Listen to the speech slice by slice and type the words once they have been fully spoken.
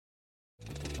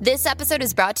This episode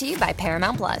is brought to you by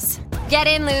Paramount Plus. Get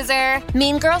in, loser!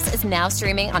 Mean Girls is now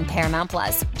streaming on Paramount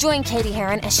Plus. Join Katie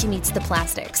Heron as she meets the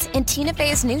plastics in Tina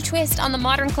Fey's new twist on the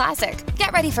modern classic.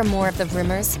 Get ready for more of the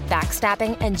rumors,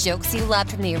 backstabbing, and jokes you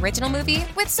loved from the original movie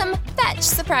with some fetch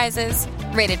surprises.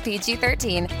 Rated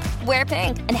PG-13. Wear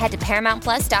pink and head to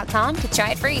ParamountPlus.com to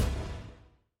try it free.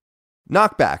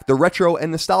 Knockback, the retro and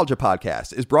nostalgia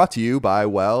podcast, is brought to you by,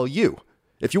 well, you.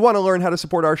 If you want to learn how to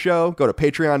support our show, go to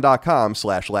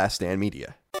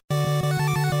patreon.com/laststandmedia.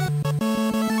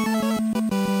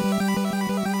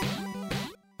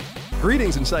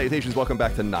 Greetings and salutations. Welcome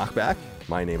back to Knockback.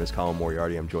 My name is Colin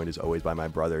Moriarty. I'm joined as always by my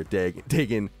brother,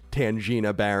 Dagan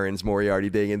Tangina Barons Moriarty.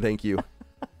 Dagan, thank you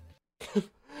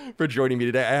for joining me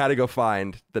today. I had to go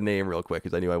find the name real quick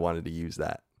because I knew I wanted to use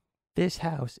that. This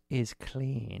house is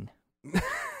clean.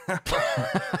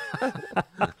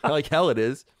 Like hell it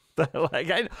is. We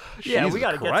gotta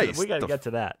get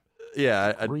to that.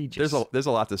 Yeah, there's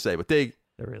a lot to say, but Dig,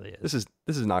 there really is.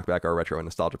 This is Knockback, our retro and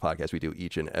nostalgia podcast we do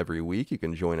each and every week. You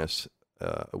can join us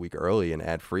a week early and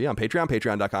ad free on Patreon,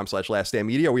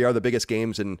 patreon.com/laststandmedia. We are the biggest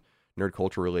games and nerd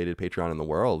culture related Patreon in the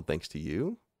world. Thanks to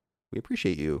you, we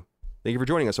appreciate you. Thank you for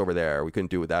joining us over there. We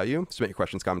couldn't do it without you. Submit your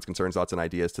questions, comments, concerns, thoughts, and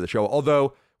ideas to the show.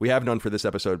 Although we have none for this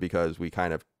episode because we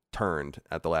kind of turned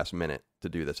at the last minute to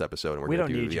do this episode, and we going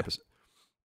to do the episode.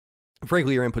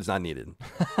 Frankly, your input's not needed.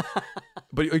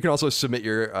 But you can also submit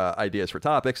your ideas for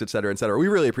topics, et cetera, et cetera. We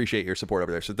really appreciate your support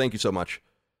over there, so thank you so much.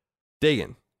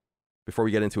 Dagan, before we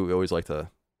get into it, we always like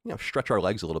to stretch our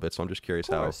legs a little bit, so I'm just curious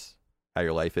how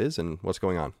your life is and what's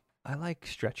going on. I like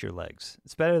stretch your legs.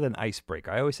 It's better than icebreaker.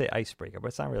 I always say icebreaker, but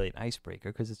it's not really an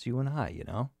icebreaker because it's you and I, you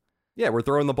know? Yeah, we're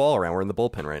throwing the ball around. We're in the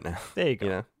bullpen right now. There you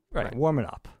go. Right. Warming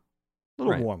up. A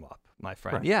little warm up, my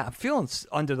friend. Right. Yeah, I'm feeling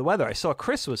under the weather. I saw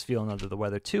Chris was feeling under the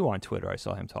weather, too, on Twitter. I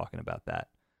saw him talking about that.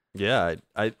 Yeah,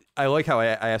 I like how I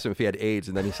asked him if he had AIDS,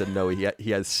 and then he said no, he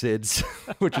has SIDS,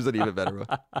 which is an even better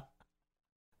one.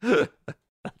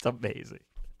 That's amazing.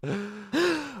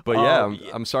 But yeah,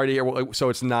 I'm sorry to hear. So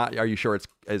it's not. Are you sure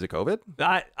is it COVID?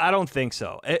 I don't think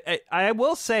so. I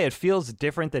will say it feels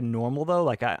different than normal though.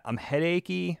 Like I'm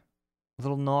headachy, a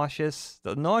little nauseous.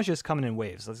 The nausea's coming in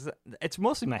waves. It's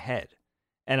mostly my head,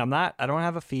 and I don't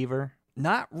have a fever.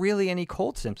 Not really any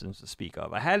cold symptoms to speak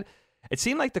of. It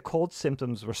seemed like the cold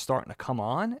symptoms were starting to come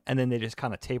on, and then they just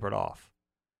kind of tapered off.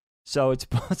 So it's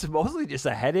mostly just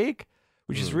a headache,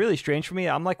 which is really strange for me.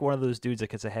 I'm like one of those dudes that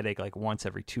gets a headache like once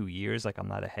every 2 years. Like I'm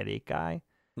not a headache guy.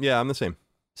 Yeah, I'm the same.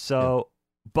 So,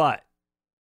 but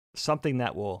something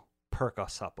that will perk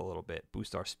us up a little bit,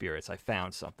 boost our spirits. I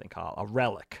found something called a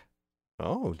relic.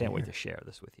 Oh, can't wait to share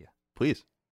this with you. Please.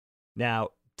 Now,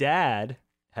 Dad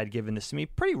had given this to me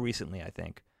pretty recently, I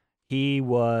think.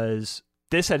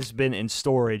 This has been in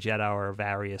storage at our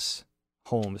various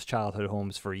homes, childhood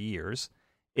homes, for years.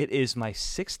 It is my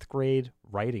 6th grade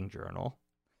writing journal.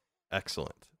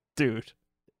 Excellent. Dude.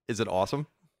 Is it awesome?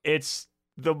 It's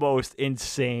the most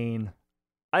insane.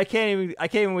 I can't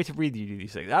even wait to read you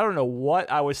these things. I don't know what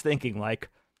I was thinking. Like,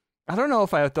 I don't know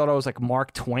if I thought I was like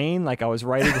Mark Twain, like I was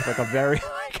writing with like a very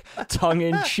like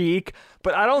tongue-in-cheek,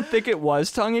 but I don't think it was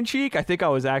tongue-in-cheek. I think I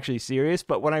was actually serious.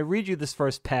 But when I read you this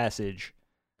first passage,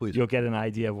 please, you'll get an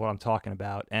idea of what I'm talking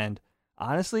about. And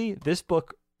honestly, this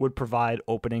book would provide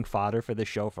opening fodder for the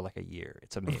show for like a year.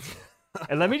 It's amazing.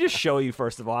 And let me just show you,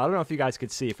 first of all. I don't know if you guys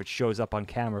could see if it shows up on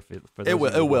camera for those It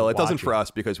will. It doesn't for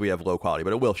us because we have low quality,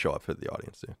 but it will show up for the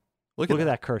audience too. Look at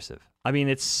that cursive. I mean,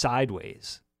 it's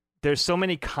sideways. There's so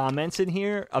many comments in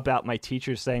here about my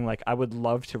teacher saying like, I would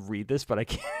love to read this, but I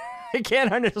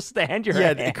can't understand your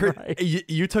handwriting.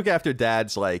 You took after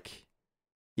Dad's like,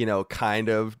 kind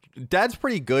of. Dad's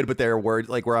pretty good, but there are words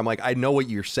like where I'm like, I know what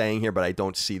you're saying here, but I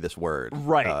don't see this word.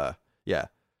 Right. Yeah.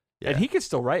 And he could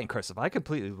still write in cursive. I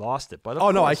completely lost it. But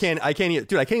no, I can't.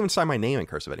 Dude, I can't even sign my name in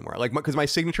cursive anymore. Like, because my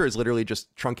signature is literally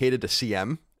just truncated to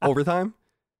CM over time.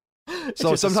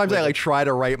 So sometimes I like try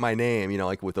to write my name,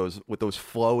 like with those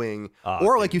flowing,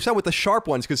 or like you said with the sharp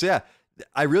ones. Because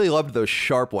I really loved those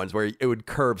sharp ones where it would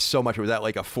curve so much. It was at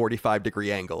like a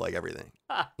 45-degree angle, like everything.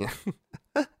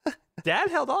 Dad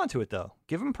held on to it though.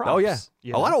 Give him props. Oh yeah,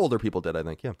 a lot of older people did, I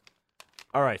think. Yeah.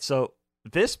 All right, so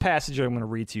this passage I'm going to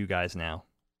read to you guys now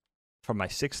from my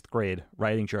 6th grade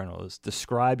writing journal is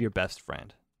describe your best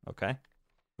friend. Okay.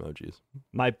 Oh geez.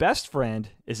 My best friend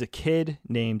is a kid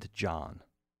named John.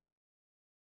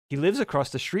 He lives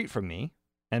across the street from me,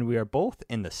 and we are both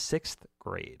in the 6th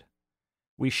grade.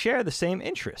 We share the same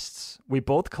interests. We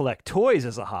both collect toys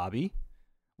as a hobby.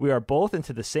 We are both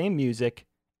into the same music,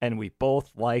 and we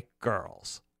both like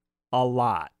girls. A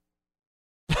lot.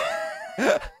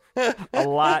 A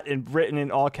lot, written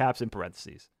in all caps and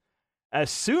parentheses. As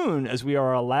soon as we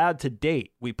are allowed to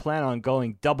date, we plan on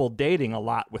going double dating a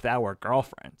lot with our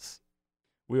girlfriends.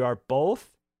 We are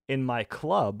both in my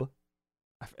club,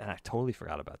 and I totally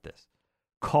forgot about this,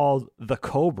 called the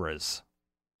Cobras,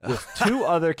 with 2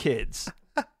 other kids.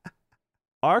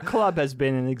 Our club has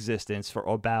been in existence for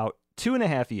about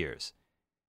 2.5 years.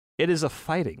 It is a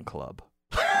fighting club.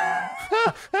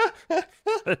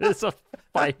 It is a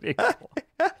fighting club.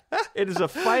 It is a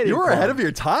fighting You were club. ahead of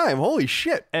your time. Holy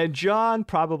shit. And John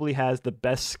probably has the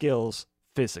best skills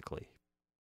physically.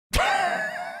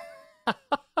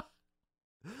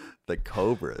 The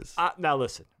Cobras. Now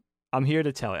listen, I'm here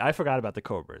to tell you. I forgot about the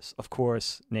Cobras. Of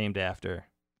course, named after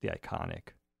the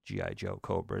iconic G.I. Joe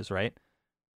Cobras, right?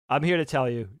 I'm here to tell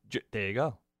you, there you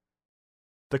go.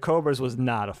 The Cobras was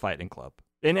not a fighting club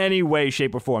in any way,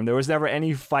 shape, or form. There was never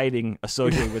any fighting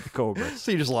associated with the Cobras.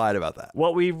 So you just lied about that.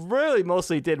 What we really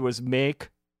mostly did was make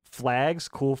flags,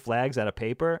 cool flags out of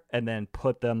paper, and then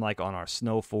put them like on our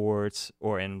snow forts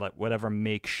or in like whatever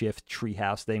makeshift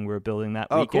treehouse thing we were building that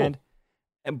weekend.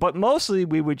 Cool. But mostly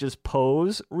we would just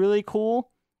pose really cool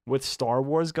with Star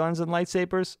Wars guns and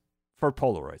lightsabers for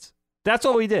Polaroids. That's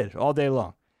all we did all day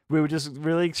long. We would just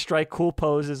really strike cool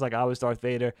poses, like I was Darth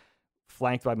Vader,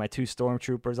 flanked by my 2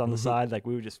 stormtroopers on the side. Like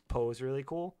we would just pose really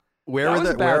cool. Where are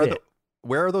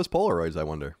those Polaroids, I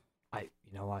wonder?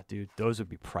 You know what, dude? Those would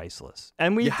be priceless.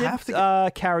 And we did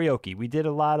karaoke. We did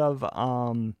a lot of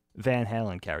Van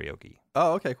Halen karaoke.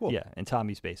 Oh, okay, cool. Yeah, in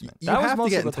Tommy's basement. You have to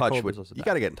get in touch with. You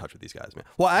got to get in touch with these guys, man.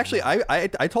 Well, actually,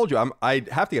 I told you I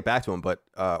have to get back to him, but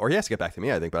or he has to get back to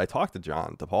me, I think. But I talked to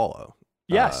John DePaulo.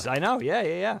 Yes, I know.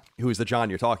 Yeah. Who's the John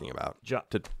you're talking about?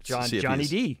 Johnny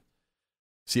D.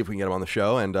 See if we can get him on the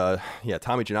show. And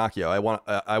Tommy Ginocchio.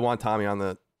 I want Tommy on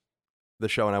the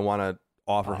show, and I want to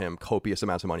offer him copious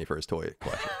amounts of money for his toy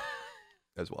collection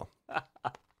as well.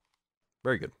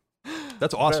 Very good.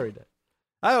 That's awesome. Very good.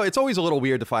 It's always a little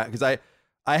weird to find because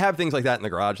I have things like that in the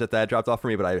garage that dropped off for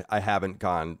me, but I haven't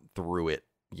gone through it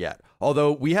yet.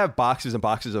 Although we have boxes and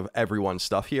boxes of everyone's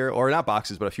stuff here, or not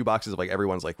boxes, but a few boxes of like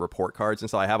everyone's like report cards and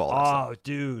stuff. I have all that stuff. Oh,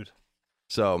 dude.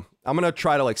 So I'm gonna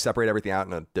try to like separate everything out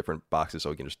into different boxes so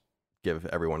we can just give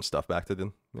everyone's stuff back to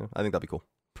them. Yeah, I think that'd be cool.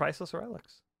 Priceless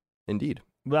relics. Indeed.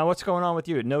 Now, what's going on with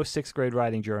you? No 6th grade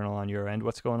writing journal on your end.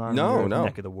 What's going on in your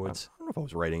neck of the woods? I don't know if I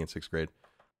was writing in 6th grade.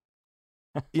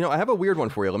 I have a weird one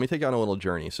for you. Let me take you on a little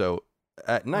journey. So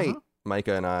at night,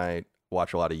 Micah and I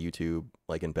watch a lot of YouTube,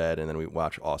 like in bed, and then we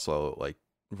watch also like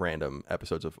random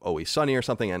episodes of Always Sunny or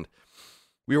something. And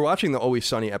we were watching the Always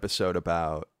Sunny episode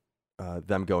about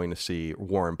them going to see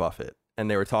Warren Buffett, and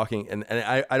they were talking. And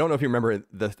I don't know if you remember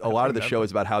a lot of the show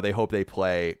is about how they hope they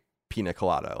play Pina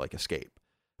Colada, like Escape,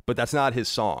 but that's not his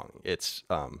song. It's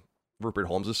Rupert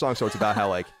Holmes' song. So it's about how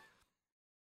like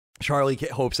Charlie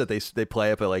hopes that they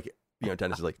play it, but like.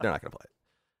 Dennis is like, they're not going to play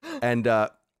it. And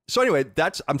so anyway,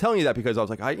 I'm telling you that because I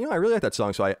was like, I really like that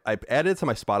song. So I added it to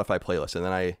my Spotify playlist. And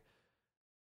then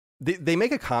they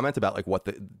make a comment about like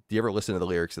do you ever listen to the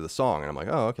lyrics of the song? And I'm like,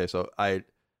 oh, okay. So I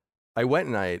went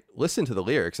and I listened to the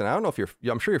lyrics, and I don't know if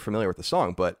I'm sure you're familiar with the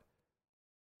song, but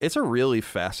it's a really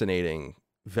fascinating,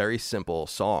 very simple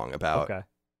song about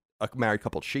a married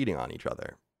couple cheating on each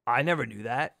other. I never knew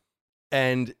that.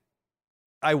 And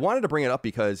I wanted to bring it up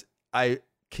because I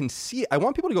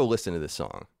want people to go listen to this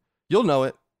song. You'll know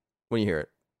it when you hear it.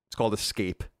 It's called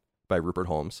Escape by Rupert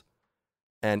Holmes.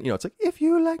 And, it's like, if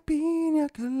you like pina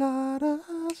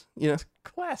coladas,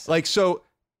 classic. Like, so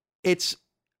it's,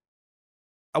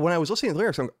 when I was listening to the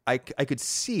lyrics, I could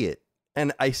see it,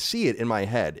 and I see it in my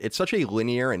head. It's such a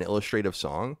linear and illustrative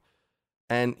song.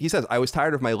 And he says, I was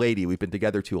tired of my lady. We've been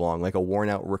together too long, like a worn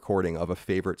out recording of a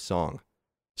favorite song.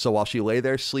 So while she lay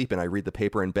there sleeping, I read the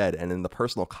paper in bed, and in the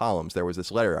personal columns, there was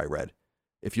this letter I read.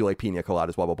 If you like pina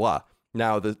coladas, blah, blah, blah.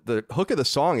 Now, the hook of the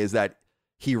song is that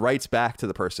he writes back to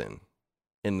the person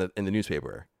in the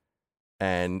newspaper.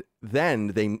 And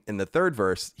then in the third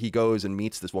verse, he goes and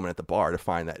meets this woman at the bar to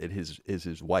find that it is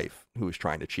his wife who is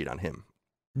trying to cheat on him.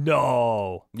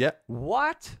 No. Yeah.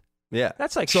 What? Yeah.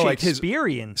 That's like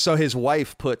Shakespearean. So his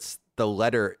wife puts the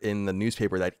letter in the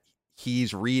newspaper that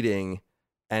he's reading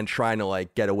and trying to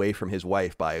like get away from his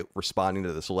wife by responding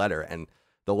to this letter. And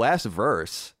the last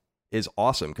verse is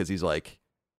awesome because he's like,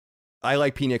 I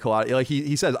like pina colada. Like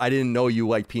he says, I didn't know you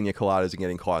liked pina coladas and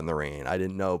getting caught in the rain. I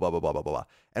didn't know, blah, blah, blah, blah, blah, blah.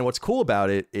 And what's cool about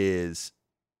it is,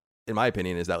 in my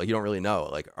opinion, is that like you don't really know.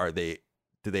 Like,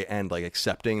 do they end like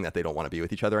accepting that they don't want to be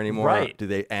with each other anymore? Right. Do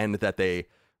they end that they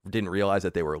didn't realize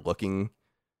that they were looking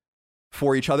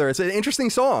for each other? It's an interesting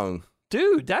song.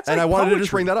 Dude, that's and like I wanted poetry. to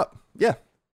just bring that up. Yeah.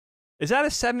 Is that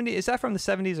from the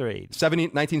 70s or 80s?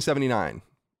 1979.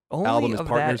 Only album is of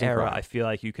Partners that in era, Crime. I feel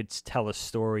like you could tell a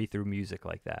story through music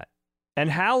like that. And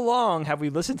how long have we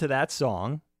listened to that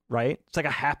song, right? It's like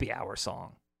a happy hour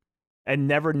song and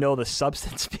never know the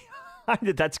substance behind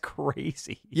it. That's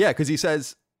crazy. Yeah, because he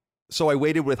says, so I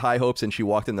waited with high hopes and she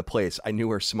walked in the place. I knew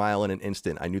her smile in an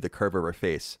instant. I knew the curve of her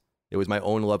face. It was my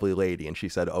own lovely lady. And she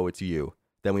said, oh, it's you.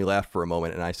 Then we laughed for a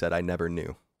moment and I said, I never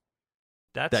knew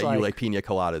That's that like, you like pina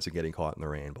coladas and getting caught in the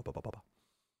rain. Blah, blah, blah, blah, blah.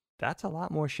 That's a lot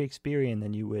more Shakespearean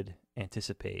than you would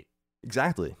anticipate.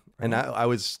 Exactly. And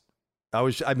Right.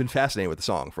 I've been fascinated with the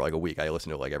song for like a week. I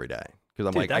listen to it like every day because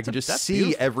I'm Dude, like, I can just that's see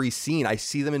beautiful. every scene. I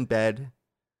see them in bed.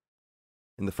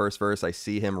 In the first verse, I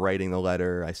see him writing the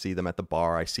letter. I see them at the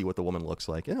bar. I see what the woman looks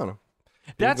like. I don't know.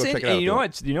 That's Go it. check And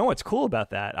out, you know what's cool about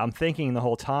that? I'm thinking the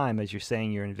whole time as you're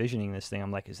saying you're envisioning this thing,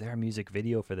 I'm like, is there a music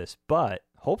video for this? But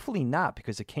hopefully not,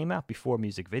 because it came out before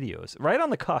music videos. Right on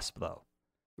the cusp, though.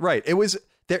 Right. It was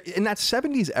there in that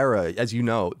 70s era, as you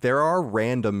know, there are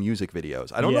random music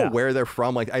videos. I don't know Yeah. where they're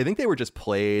from. Like, I think they were just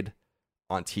played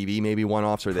on TV, maybe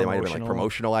one-offs, or they might have been like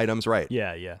promotional items. Right.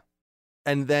 Yeah, yeah.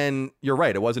 And then you're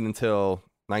right. It wasn't until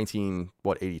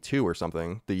 82 or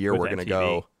something, the year With we're going to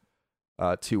MTV.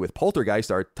 go to with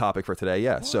Poltergeist, our topic for today.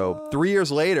 Yeah. So 3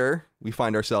 years later, we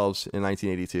find ourselves in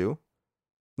 1982.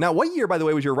 Now, what year, by the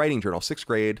way, was your writing journal? Sixth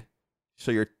grade.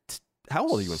 So you're, how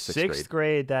old are you in sixth grade? Sixth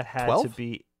grade, that had 12? to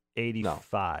be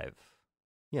 85.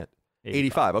 Yeah.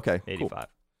 85. Okay. Cool. 85.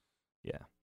 Yeah.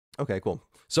 Okay, cool.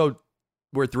 So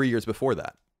we're 3 years before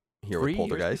that here 3 with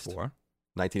Poltergeist, years before.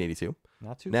 1982.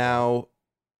 Not too Now,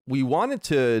 we wanted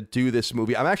to do this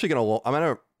movie. I'm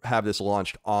gonna have this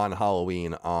launched on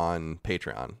Halloween on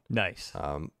Patreon. nice.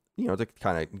 To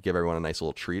kind of give everyone a nice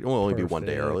little treat. It will only be one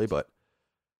day early, Perfect.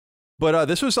 but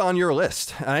this was on your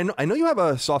list. And I know you have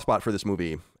a soft spot for this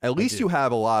movie. At least do. you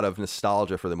have a lot of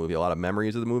nostalgia for the movie, a lot of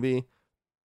memories of the movie.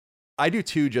 I do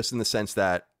too, just in the sense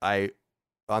that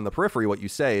on the periphery, what you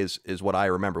say is what I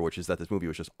remember, which is that this movie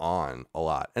was just on a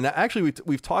lot. And actually,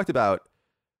 we've talked about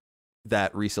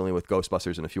that recently with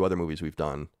Ghostbusters and a few other movies we've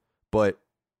done. But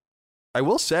I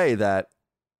will say that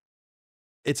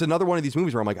it's another one of these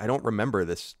movies where I'm like, I don't remember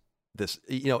this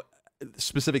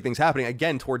specific things happening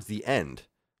again towards the end.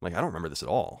 Like, I don't remember this at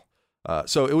all.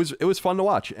 So it was fun to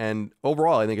watch. And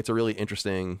overall, I think it's a really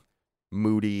interesting,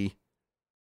 moody,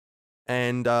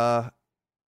 and I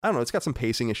don't know, it's got some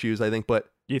pacing issues, I think,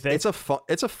 but You think? it's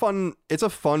a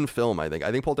fun film, I think.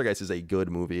 I think Poltergeist is a good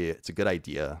movie. It's a good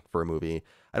idea for a movie.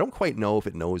 I don't quite know if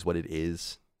it knows what it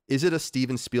is. Is it a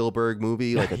Steven Spielberg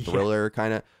movie, like a thriller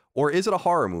kind of, or is it a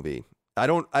horror movie? I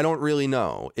don't really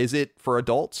know. Is it for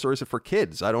adults or is it for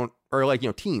kids?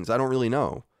 Teens. I don't really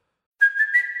know.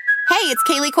 Hey, it's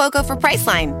Kaylee Cuoco for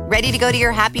Priceline. Ready to go to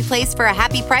your happy place for a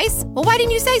happy price? Well, why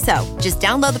didn't you say so? Just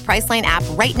download the Priceline app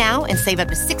right now and save up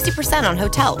to 60% on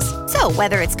hotels. So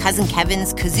whether it's Cousin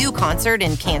Kevin's Kazoo Concert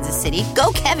in Kansas City,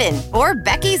 go Kevin, or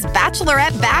Becky's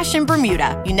Bachelorette Bash in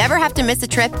Bermuda, you never have to miss a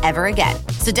trip ever again.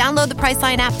 So download the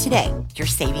Priceline app today. Your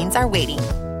savings are waiting.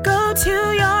 Go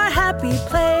to your happy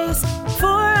place for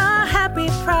a happy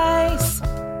price.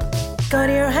 Go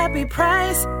to your happy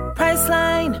price,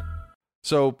 Priceline.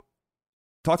 So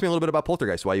talk to me a little bit about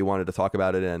Poltergeist, why you wanted to talk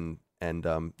about it, and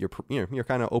your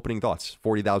kind of opening thoughts.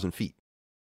 40,000 feet.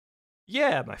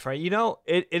 Yeah, my friend.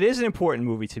 It is an important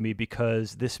movie to me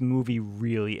because this movie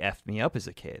really effed me up as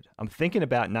a kid. I'm thinking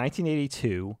about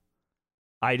 1982.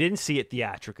 I didn't see it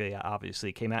theatrically, obviously.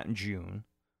 It came out in June.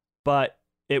 But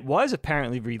it was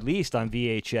apparently released on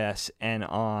VHS and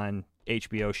on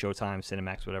HBO, Showtime,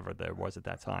 Cinemax, whatever there was at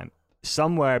that time,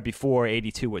 somewhere before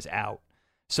 82 was out.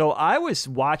 So I was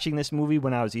watching this movie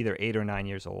when I was either 8 or 9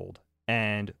 years old.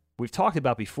 And we've talked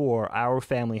about before, our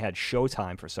family had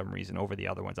Showtime for some reason over the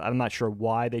other ones. I'm not sure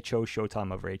why they chose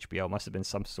Showtime over HBO. It must have been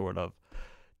some sort of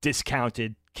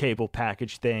discounted cable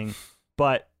package thing.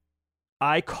 But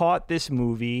I caught this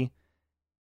movie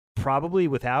probably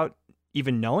without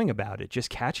even knowing about it, just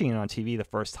catching it on TV the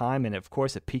first time. And of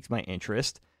course, it piqued my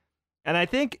interest. And I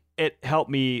think it helped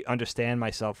me understand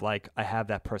myself. Like, I have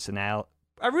that personality.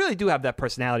 I really do have that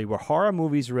personality where horror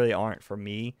movies really aren't for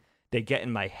me. They get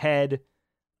in my head.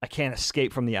 I can't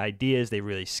escape from the ideas. They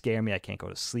really scare me. I can't go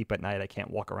to sleep at night. I can't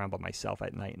walk around by myself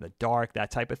at night in the dark, that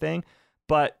type of thing.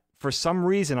 But for some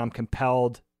reason, I'm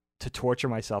compelled to torture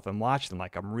myself and watch them.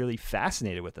 Like, I'm really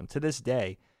fascinated with them to this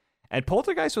day. And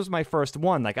Poltergeist was my first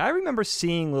one. Like, I remember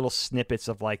seeing little snippets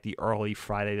of like the early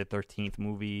Friday the 13th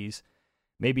movies,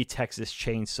 maybe Texas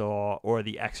Chainsaw or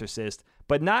The Exorcist,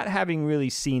 but not having really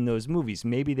seen those movies.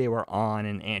 Maybe they were on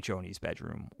in Aunt Joni's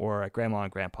bedroom or at Grandma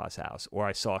and Grandpa's house, or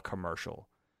I saw a commercial,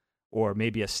 or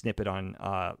maybe a snippet on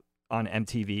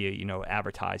MTV,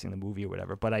 advertising the movie or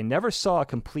whatever. But I never saw a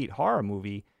complete horror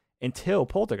movie until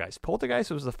Poltergeist.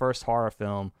 Poltergeist was the first horror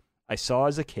film I saw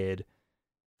as a kid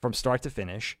from start to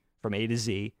finish, from A to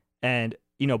Z. And,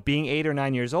 you know, being 8 or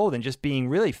 9 years old and just being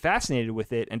really fascinated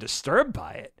with it and disturbed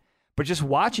by it, but just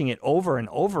watching it over and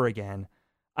over again,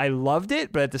 I loved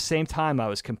it. But at the same time, I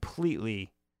was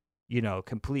completely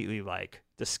like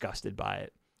disgusted by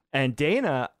it. And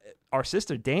Dana, our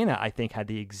sister Dana, I think had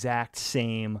the exact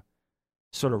same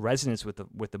sort of resonance with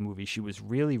the movie. She was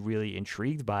really, really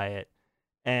intrigued by it.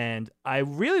 And I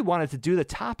really wanted to do the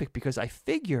topic because I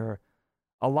figure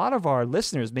a lot of our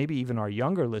listeners, maybe even our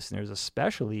younger listeners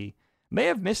especially, may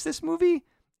have missed this movie.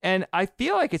 And I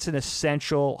feel like it's an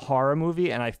essential horror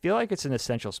movie, and I feel like it's an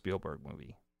essential Spielberg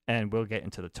movie. And we'll get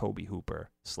into the Tobe Hooper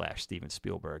 / Steven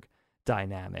Spielberg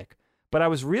dynamic. But I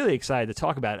was really excited to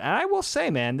talk about it. And I will say,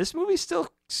 man, this movie still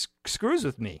screws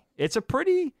with me. It's a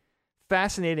pretty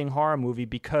fascinating horror movie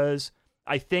because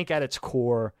I think at its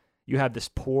core, you have this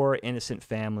poor, innocent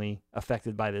family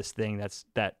affected by this thing that's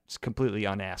completely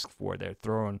unasked for. They're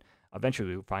thrown,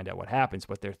 eventually we'll find out what happens,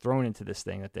 but they're thrown into this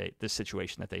thing this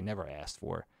situation that they never asked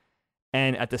for.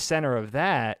 And at the center of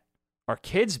that are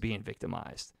kids being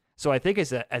victimized. So I think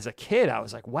as a kid, I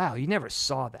was like, wow, you never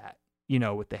saw that, you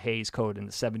know, with the Hays Code in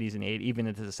the 70s and 80s, even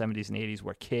into the 70s and 80s,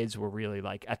 where kids were really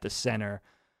like at the center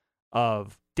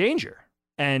of danger.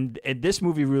 And this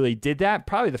movie really did that.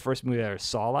 Probably the first movie I ever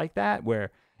saw like that,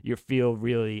 where you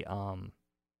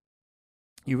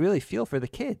really feel for the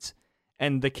kids.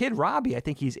 And the kid Robbie, I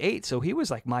think he's 8, so he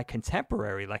was like my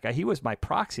contemporary. Like he was my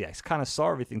proxy. I kind of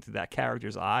saw everything through that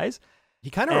character's eyes. He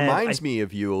kind of reminds me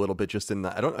of you a little bit, just in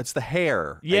it's the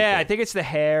hair. Yeah, I think it's the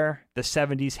hair, the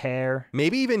 70s hair.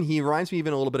 Maybe even he reminds me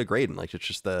even a little bit of Graydon. Like it's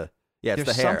just it's There's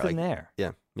the hair. something there.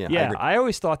 Yeah. Yeah, I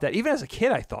always thought that. Even as a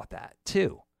kid, I thought that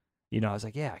too. You know, I was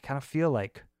like, yeah, I kind of feel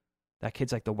like that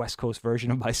kid's like the West Coast version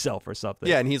of myself or something.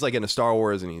 Yeah, and he's like into Star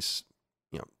Wars, and he's,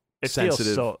 you know, sensitive.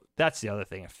 Feels so, that's the other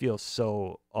thing. It feels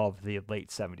so of the late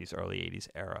 70s, early 80s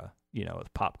era, you know,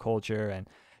 with pop culture. And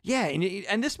yeah,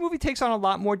 and this movie takes on a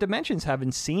lot more dimensions.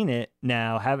 Haven't seen it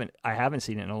now. I haven't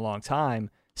seen it in a long time.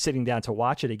 Sitting down to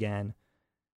watch it again,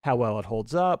 how well it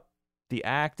holds up, the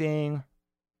acting,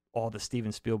 all the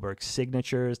Steven Spielberg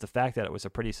signatures, the fact that it was a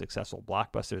pretty successful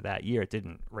blockbuster that year. It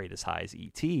didn't rate as high as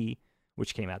E.T.,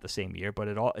 which came out the same year, but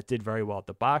it did very well at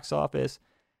the box office.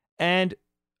 And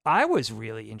I was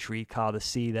really intrigued, Kyle, to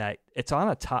see that it's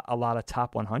on a lot of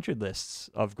top 100 lists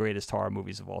of greatest horror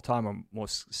movies of all time, or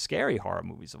most scary horror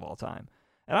movies of all time.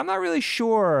 And I'm not really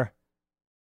sure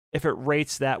if it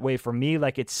rates that way for me.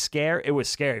 Like it was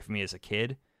scary for me as a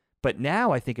kid, but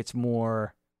now I think it's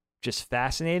more just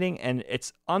fascinating, and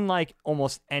it's unlike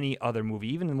almost any other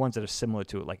movie, even the ones that are similar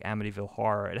to it, like Amityville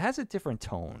Horror. It has a different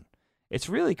tone. It's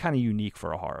really kind of unique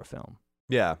for a horror film.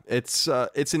 Yeah, it's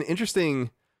an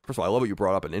interesting. First of all, I love what you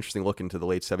brought up. An interesting look into the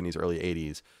late 70s, early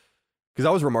 80s, because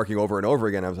I was remarking over and over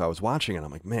again as I was watching it.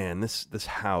 I'm like, man, this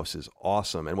house is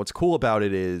awesome. And what's cool about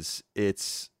it is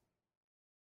it's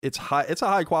high. It's a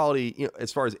high quality, you know,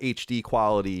 as far as HD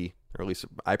quality, or at least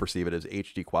I perceive it as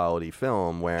HD quality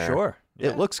film, where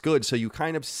it looks good. So you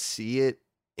kind of see it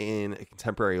in a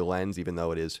contemporary lens, even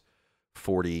though it is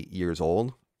 40 years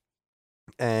old.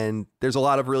 And there's a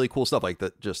lot of really cool stuff, like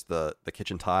the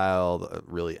kitchen tile,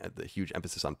 the huge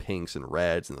emphasis on pinks and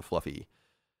reds, and the fluffy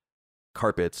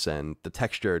carpets, and the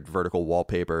textured vertical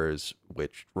wallpapers,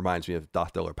 which reminds me of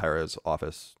Doc de la Para's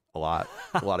office a lot.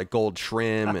 A lot of gold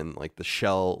trim and like the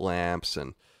shell lamps,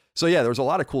 and so yeah, there was a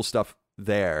lot of cool stuff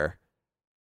there.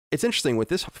 It's interesting with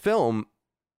this film.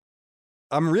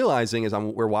 I'm realizing as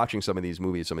we're watching some of these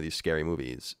movies, some of these scary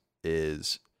movies,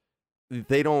 is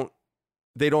they don't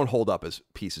hold up as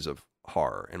pieces of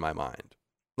horror in my mind.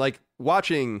 Like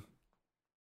watching,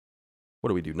 what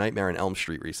do we do? Nightmare on Elm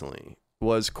Street recently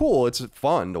was cool. It's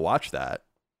fun to watch that,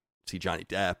 see Johnny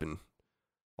Depp and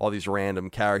all these random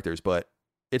characters, but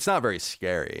it's not very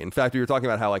scary. In fact, we were talking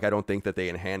about how like I don't think that they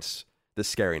enhance the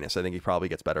scariness. I think it probably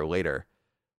gets better later.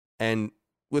 And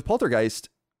with Poltergeist,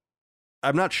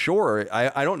 I'm not sure.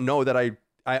 I don't know that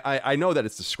I know that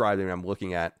it's described. I mean, I'm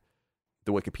looking at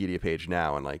the Wikipedia page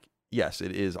now, and like, yes,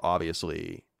 it is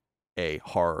obviously a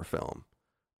horror film,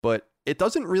 but it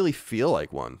doesn't really feel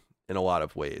like one in a lot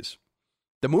of ways.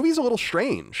 The movie's a little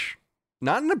strange,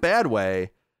 not in a bad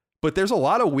way, but there's a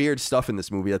lot of weird stuff in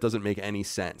this movie that doesn't make any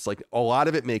sense. Like a lot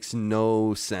of it makes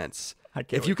no sense.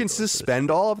 If you can suspend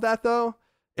all of that, though,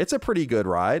 it's a pretty good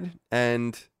ride,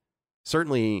 and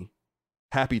certainly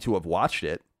happy to have watched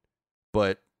it.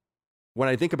 But when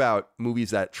I think about movies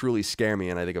that truly scare me,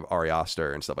 and I think of Ari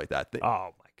Aster and stuff like that.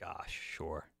 Oh my gosh,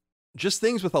 sure. Just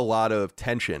things with a lot of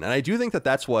tension. And I do think that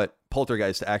that's what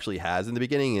Poltergeist actually has in the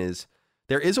beginning, is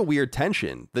there is a weird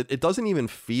tension that it doesn't even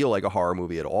feel like a horror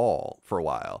movie at all for a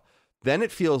while. Then it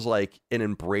feels like an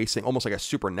embracing, almost like a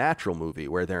supernatural movie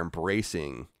where they're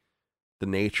embracing the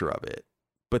nature of it.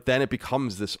 But then it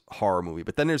becomes this horror movie.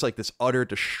 But then there's like this utter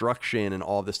destruction and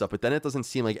all of this stuff. But then it doesn't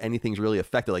seem like anything's really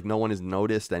affected. Like no one has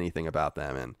noticed anything about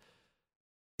them. And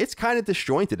it's kind of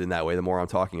disjointed in that way the more I'm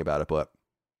talking about it. But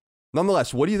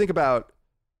nonetheless, what do you think about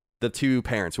the two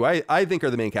parents who I think are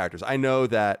the main characters? I know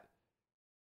that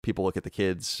people look at the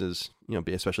kids as, you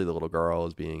know, especially the little girl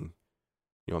as being,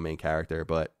 you know, a main character.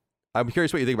 But I'm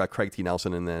curious what you think about Craig T.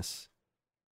 Nelson in this.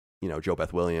 You know, Jo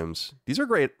Beth Williams. These are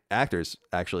great actors,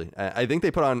 actually. I think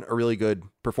they put on a really good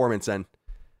performance, and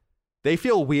they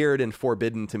feel weird and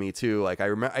forbidden to me too. Like I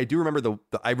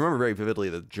remember very vividly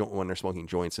when they're smoking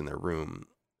joints in their room,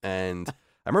 and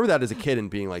I remember that as a kid and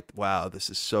being like, "Wow,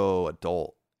 this is so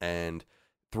adult." And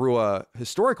through a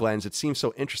historic lens, it seems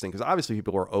so interesting because obviously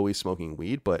people were always smoking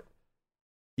weed, but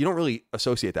you don't really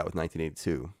associate that with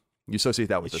 1982. You associate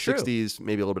that with the 60s,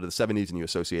 maybe a little bit of the 70s, and you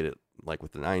associate it like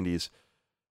with the 90s.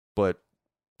 But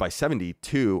by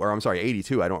 82,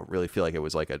 I don't really feel like it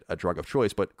was like a drug of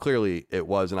choice, but clearly it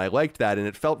was. And I liked that. And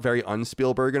it felt very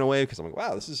un-Spielberg in a way because I'm like,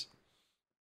 wow, it's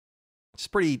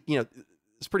pretty, you know,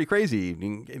 it's pretty crazy.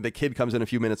 The kid comes in a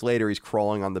few minutes later, he's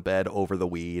crawling on the bed over the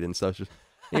weed and stuff. It's just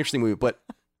an interesting movie. But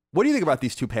what do you think about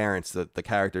these two parents, the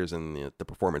characters and the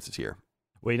performances here?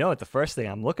 Well, you know what? The first thing,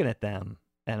 I'm looking at them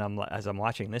and as I'm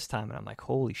watching this time and I'm like,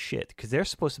 holy shit. Because they're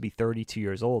supposed to be 32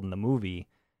 years old in the movie.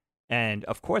 And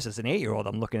of course, as an 8-year-old,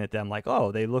 I'm looking at them like,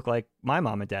 oh, they look like my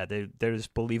mom and dad. They're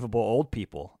just believable old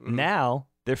people. Mm-hmm. Now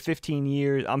they're 15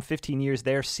 years. I'm 15 years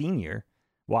their senior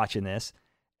watching this.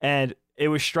 And it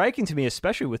was striking to me,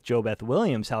 especially with Jo Beth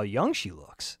Williams, how young she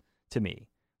looks to me.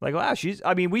 Like, wow,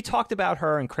 we talked about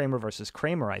her in Kramer versus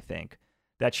Kramer, I think,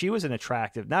 that she was an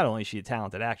attractive, not only is she a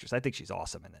talented actress, I think she's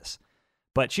awesome in this,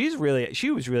 but she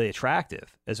was really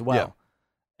attractive as well.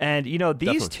 Yeah. And, you know,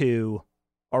 these two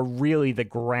are really the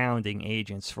grounding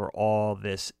agents for all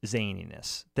this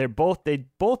zaniness. They both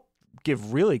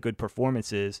give really good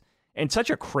performances in such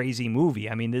a crazy movie.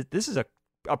 I mean, this is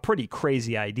a pretty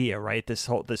crazy idea, right? This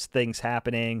thing's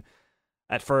happening.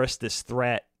 At first, this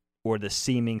threat or the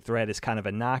seeming threat is kind of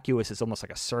innocuous. It's almost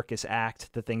like a circus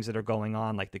act, the things that are going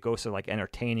on. Like the ghosts are like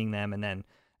entertaining them, and then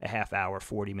a half hour,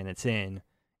 40 minutes in,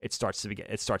 it starts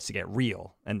to get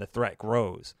real, and the threat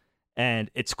grows. And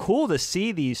it's cool to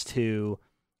see these two.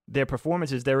 Their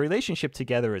performances, their relationship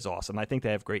together is awesome. I think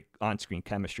they have great on-screen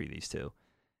chemistry, these two.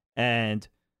 And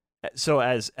so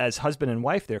as husband and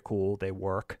wife, they're cool, they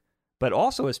work, but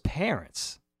also as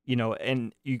parents, you know,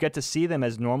 and you get to see them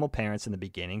as normal parents in the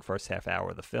beginning, first half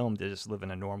hour of the film. They just live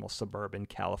in a normal suburban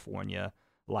California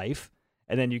life.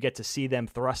 And then you get to see them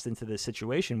thrust into this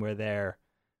situation where they're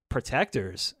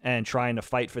protectors and trying to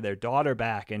fight for their daughter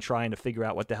back and trying to figure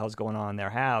out what the hell's going on in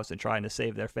their house and trying to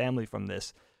save their family from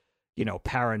this, you know,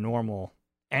 paranormal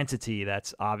entity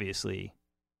that's obviously,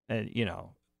 you know,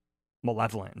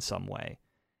 malevolent in some way.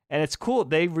 And it's cool.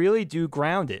 They really do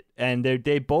ground it. And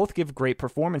they both give great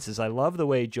performances. I love the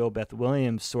way Jo Beth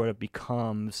Williams sort of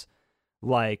becomes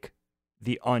like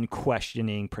the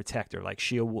unquestioning protector. Like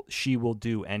she will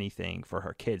do anything for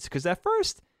her kids. Because at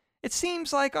first, it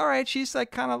seems like, all right, she's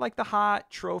like kind of like the hot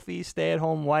trophy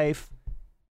stay-at-home wife.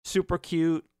 Super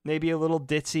cute, maybe a little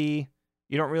ditzy.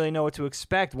 You don't really know what to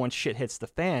expect once shit hits the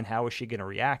fan. How is she going to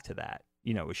react to that?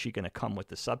 You know, is she going to come with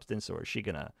the substance, or is she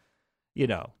going to, you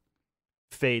know,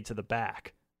 fade to the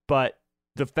back? But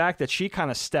the fact that she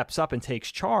kind of steps up and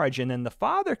takes charge, and then the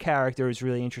father character is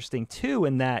really interesting too,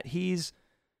 in that he's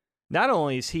not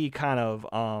only is he kind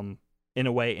of in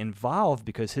a way involved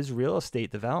because his real estate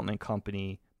development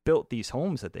company built these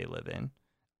homes that they live in.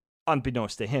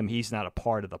 Unbeknownst to him, he's not a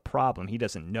part of the problem. He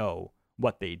doesn't know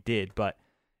what they did, but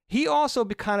he also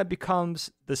kind of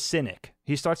becomes the cynic.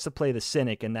 He starts to play the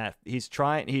cynic in that he's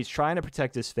trying to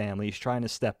protect his family. He's trying to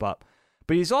step up,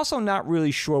 but he's also not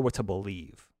really sure what to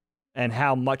believe and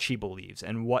how much he believes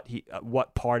and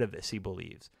what part of this he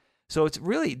believes. So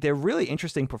they're really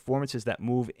interesting performances that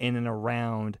move in and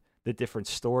around the different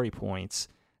story points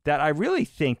that I really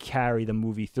think carry the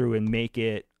movie through and make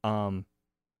it not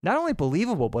only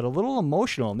believable, but a little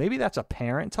emotional. Maybe that's a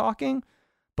parent talking,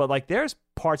 but like there's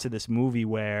parts of this movie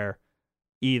where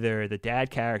either the dad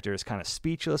character is kind of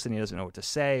speechless and he doesn't know what to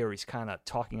say, or he's kind of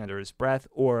talking under his breath,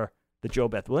 or the Jo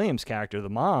Beth Williams character, the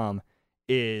mom,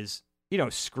 is, you know,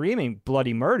 screaming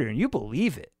bloody murder, and you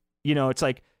believe it. You know, it's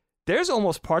like there's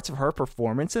almost parts of her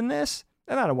performance in this,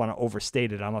 and I don't want to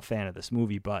overstate it. I'm a fan of this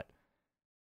movie, but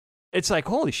it's like,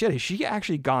 holy shit, has she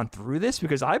actually gone through this?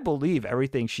 Because I believe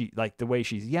everything the way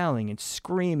she's yelling and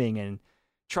screaming and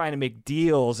trying to make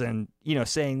deals and,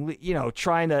 saying,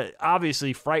 trying to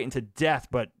obviously frighten to death,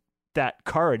 but that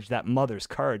courage, that mother's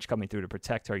courage coming through to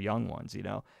protect her young ones,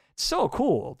 It's so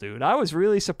cool, dude. I was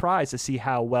really surprised to see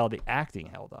how well the acting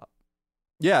held up.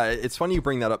 Yeah, it's funny you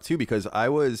bring that up too, because I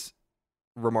was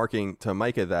remarking to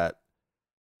Micah that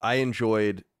I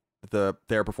enjoyed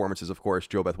their performances, of course,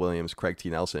 JoBeth Williams, Craig T.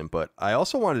 Nelson, but I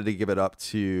also wanted to give it up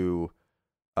to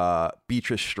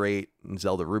Beatrice Straight and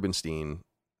Zelda Rubinstein,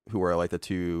 who are like the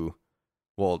two.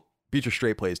 Well, Beatrice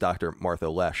Straight plays Dr. Martha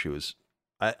Lesh, who's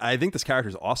I think this character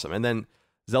is awesome, and then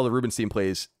Zelda Rubinstein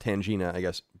plays Tangina, I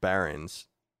guess, Barons,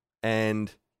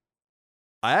 and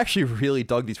I actually really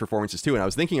dug these performances too. And I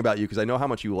was thinking about you because I know how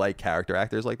much you like character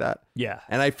actors like that. Yeah,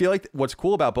 and I feel like what's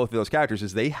cool about both of those characters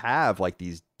is they have like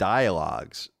these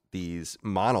dialogues, these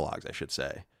monologues, I should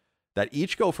say, that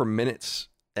each go for minutes,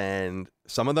 and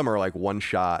some of them are like one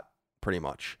shot, pretty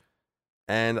much.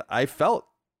 And I felt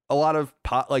a lot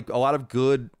of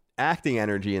good acting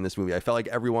energy in this movie. I felt like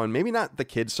everyone, maybe not the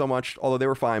kids so much, although they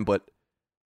were fine, but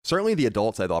certainly the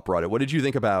adults I thought brought it. What did you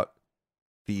think about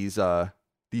these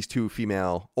two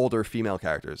older female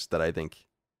characters that I think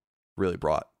really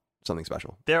brought something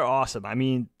special? They're awesome. I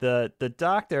mean, the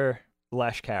Dr.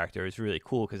 Lesh character is really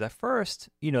cool because at first,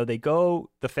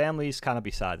 the family's kind of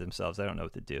beside themselves. They don't know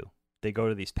what to do. They go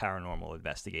to these paranormal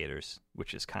investigators,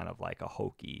 which is kind of like a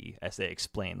hokey, as they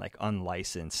explain, like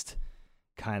unlicensed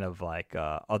kind of like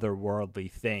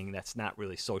otherworldly thing that's not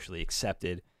really socially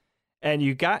accepted. And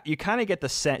you kind of get the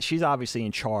sense she's obviously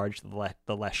in charge,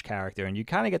 the Lesh character, and you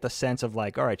kind of get the sense of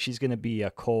like, all right, she's going to be a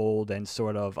cold and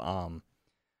sort of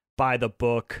by the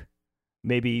book,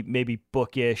 maybe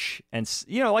bookish, and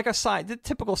like the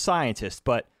typical scientist.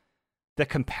 But the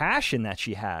compassion that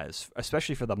she has,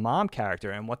 especially for the mom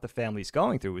character and what the family's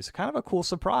going through, is kind of a cool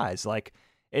surprise. Like,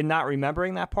 in not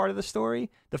remembering that part of the story,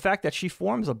 the fact that she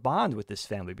forms a bond with this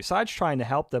family, besides trying to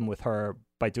help them with her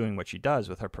by doing what she does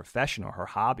with her profession or her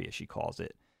hobby, as she calls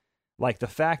it, like the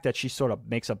fact that she sort of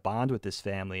makes a bond with this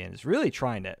family and is really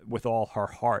trying to, with all her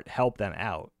heart, help them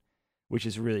out, which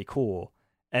is really cool.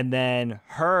 And then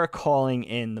her calling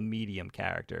in the medium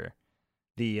character,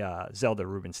 the Zelda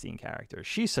Rubinstein character.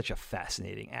 She's such a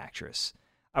fascinating actress.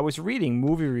 I was reading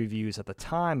movie reviews at the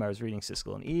time. I was reading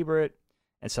Siskel and Ebert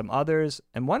and some others,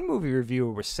 and one movie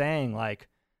reviewer was saying like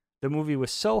the movie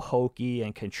was so hokey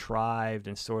and contrived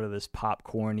and sort of this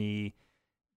popcorny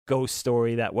ghost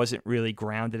story that wasn't really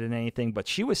grounded in anything, but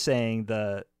she was saying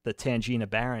the Tangina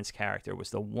Barons character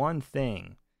was the one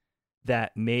thing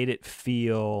that made it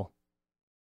feel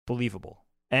believable.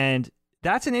 And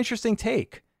that's an interesting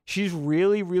take. She's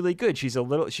really, really good. She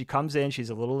comes in,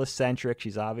 she's a little eccentric,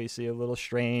 she's obviously a little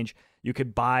strange. You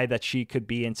could buy that she could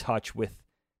be in touch with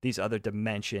these other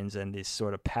dimensions and this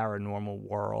sort of paranormal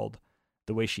world.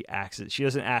 The way she acts, she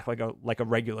doesn't act like a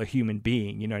regular human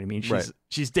being. You know what I mean?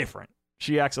 She's different.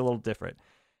 She acts a little different.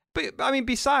 But I mean,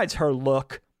 besides her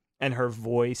look and her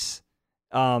voice,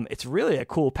 it's really a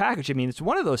cool package. I mean, it's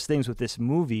one of those things with this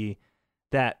movie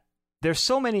that there's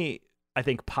so many, I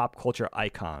think, pop culture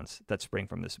icons that spring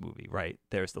from this movie, right?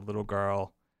 There's the little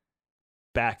girl,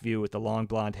 back view with the long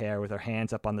blonde hair with her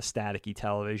hands up on the staticky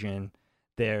television.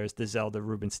 There's the Zelda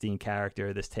Rubinstein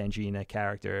character, this Tangina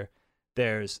character.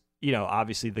 There's,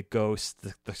 obviously the ghost,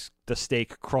 the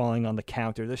steak crawling on the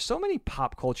counter. There's so many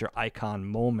pop culture icon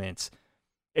moments.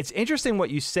 It's interesting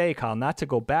what you say, Kyle, not to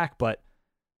go back, but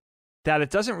that it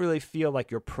doesn't really feel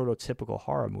like your prototypical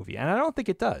horror movie. And I don't think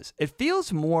it does. It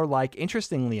feels more like,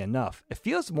 interestingly enough, it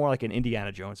feels more like an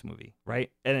Indiana Jones movie,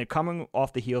 right? And it coming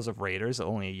off the heels of Raiders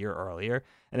only a year earlier,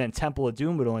 and then Temple of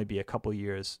Doom would only be a couple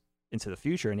years into the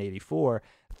future in 1984.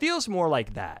 Feels more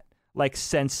like that, like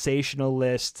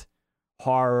sensationalist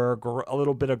horror, a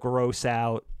little bit of gross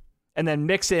out, and then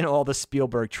mix in all the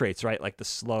Spielberg traits, right? Like the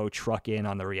slow truck in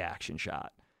on the reaction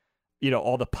shot,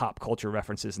 all the pop culture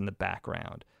references in the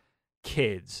background.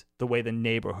 Kids, the way the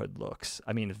neighborhood looks.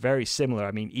 I mean, it's very similar.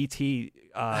 I mean, E.T.,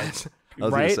 right?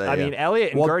 Say, I yeah. mean,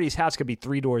 Elliot and Gertie's house could be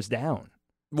 3 doors down.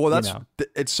 Well,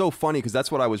 it's so funny because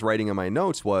that's what I was writing in my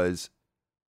notes was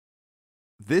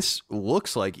this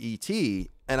looks like E.T.,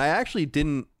 and I actually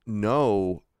didn't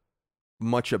know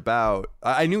much about.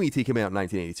 I knew E.T. came out in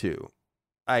 1982.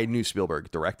 I knew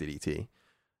Spielberg directed E.T.,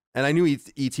 and I knew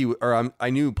E.T. or I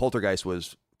knew Poltergeist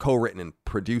was co-written and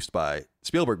produced by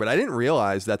Spielberg, but I didn't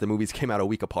realize that the movies came out a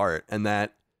week apart, and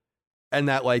that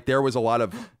like there was a lot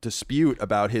of dispute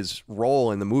about his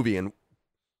role in the movie, and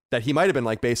that he might have been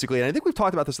like basically, and I think we've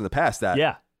talked about this in the past,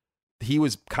 that he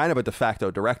was kind of a de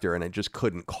facto director and it just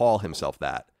couldn't call himself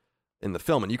that in the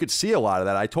film. And you could see a lot of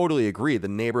that. I totally agree. The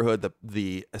neighborhood,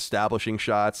 the establishing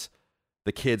shots,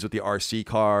 the kids with the RC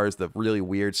cars, the really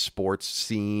weird sports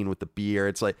scene with the beer.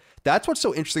 It's like, that's what's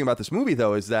so interesting about this movie,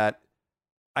 though, is that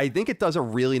I think it does a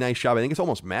really nice job. I think it's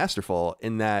almost masterful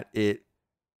in that it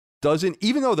doesn't,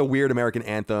 even though the weird American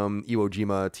anthem, Iwo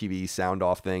Jima TV sound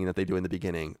off thing that they do in the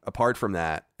beginning, apart from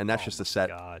that, and that's just to set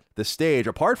the stage,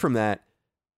 apart from that,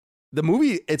 the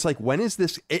movie, it's like, when is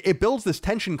this? It builds this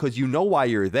tension because you know why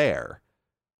you're there.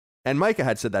 And Micah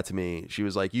had said that to me. She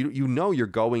was like, you know you're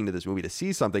going to this movie to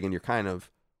see something, and you're kind of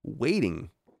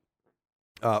waiting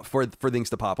for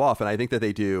things to pop off. And I think that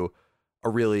they do a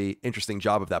really interesting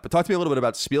job of that. But talk to me a little bit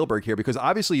about Spielberg here, because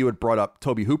obviously you had brought up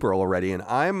Tobe Hooper already, and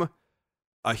I'm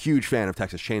a huge fan of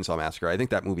Texas Chainsaw Massacre. I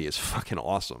think that movie is fucking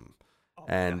awesome. Oh,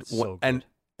 and so and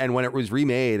when it was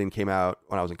remade and came out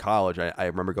when I was in college, I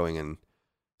remember going and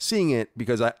seeing it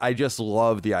because I just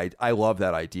love I love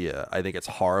that idea. I think it's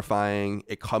horrifying.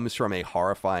 It comes from a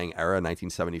horrifying era.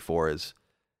 1974 is,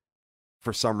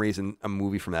 for some reason, a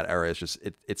movie from that era is just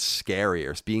it's scary.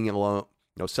 Or it's being alone,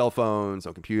 no cell phones,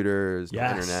 no computers, no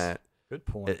internet. Good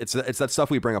point. It's that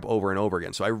stuff we bring up over and over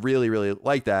again. So I really, really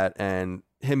like that, and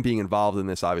him being involved in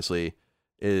this obviously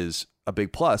is a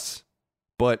big plus.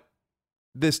 But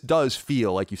this does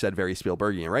feel, like you said, very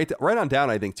Spielbergian, right on down,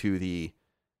 I think, to the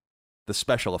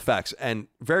special effects, and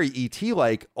very E.T.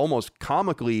 like, almost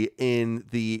comically in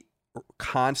the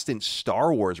constant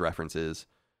Star Wars references,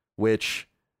 which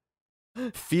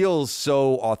feels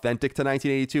so authentic to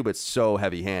 1982, but so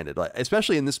heavy-handed. Like,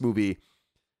 especially in this movie,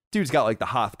 dude's got like the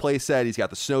Hoth playset, he's got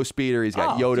the snow speeder, he's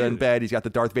got Yoda in bed, he's got the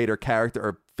Darth Vader character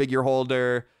or figure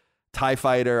holder, TIE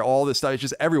fighter, all this stuff. It's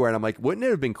just everywhere. And I'm like, wouldn't it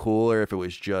have been cooler if it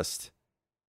was just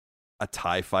a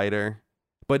TIE fighter?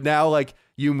 But now, like,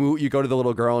 you go to the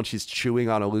little girl and she's chewing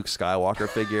on a Luke Skywalker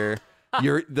figure.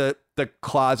 The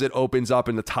closet opens up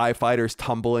and the TIE fighter's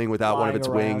tumbling without one of its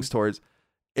wings towards.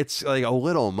 It's like a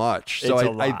little much.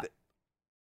 So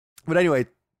but anyway,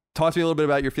 talk to me a little bit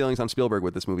about your feelings on Spielberg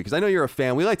with this movie, because I know you're a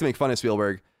fan. We like to make fun of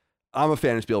Spielberg. I'm a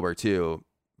fan of Spielberg too.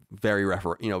 Very.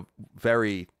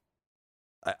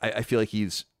 I feel like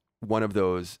he's one of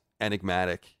those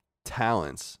enigmatic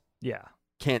talents. Yeah,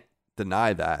 can't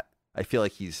deny that. I feel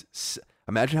like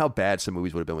imagine how bad some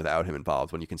movies would have been without him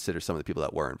involved, when you consider some of the people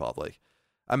that were involved. Like,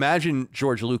 imagine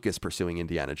George Lucas pursuing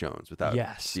Indiana Jones without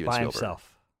Steven by Spielberg.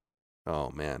 Himself.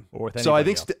 Oh man. Or with so I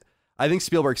think else.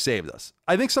 Spielberg saved us.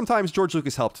 I think sometimes George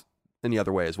Lucas helped in the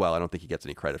other way as well. I don't think he gets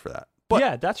any credit for that. But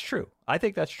yeah, that's true. I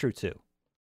think that's true too.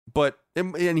 But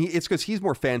it's because he's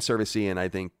more fan servicey, and I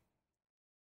think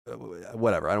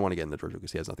whatever. I don't want to get into George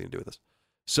Lucas. He has nothing to do with this.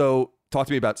 So talk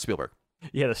to me about Spielberg.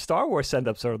 Yeah, the Star Wars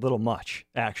send-ups are a little much,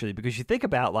 actually, because you think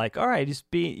about, like, all right, he's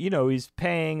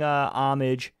paying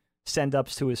homage,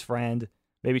 send-ups to his friend,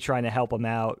 maybe trying to help him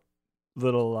out,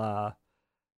 little,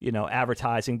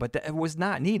 advertising, but it was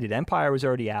not needed. Empire was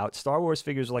already out. Star Wars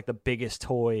figures were like the biggest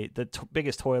toy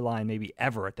line maybe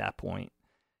ever at that point.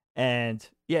 And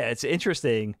yeah, it's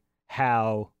interesting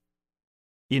how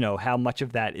much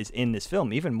of that is in this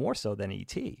film, even more so than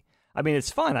E.T. I mean,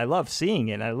 it's fun. I love seeing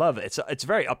it. And I love it. It's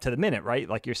very up to the minute, right?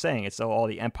 Like you're saying, it's all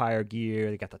the Empire gear.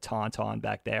 They got the Tauntaun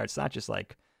back there. It's not just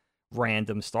like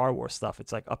random Star Wars stuff.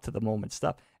 It's like up to the moment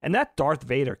stuff. And that Darth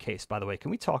Vader case, by the way,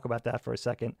 can we talk about that for a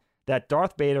second? That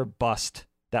Darth Vader bust,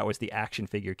 that was the action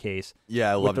figure case.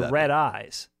 Yeah, I love that. With the red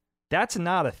eyes. That's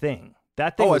not a thing.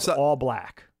 That thing was all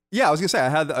black. Yeah, I was going to say, I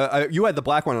had you had the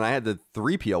black one and I had the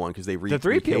 3PO one because they the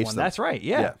 3PO one, that's right,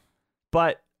 yeah.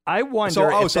 But I wonder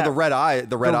so the red-eyed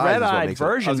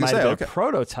version might have been a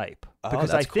prototype,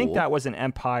 because I think cool. that was an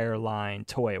Empire line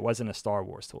toy. It wasn't a Star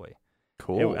Wars toy.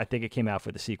 Cool. I think it came out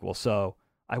for the sequel. So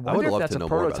I wonder if that's a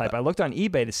prototype. I looked on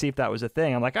eBay to see if that was a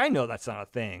thing. I'm like, I know that's not a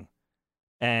thing.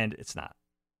 And it's not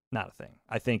a thing.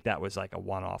 I think that was like a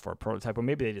one-off or a prototype, or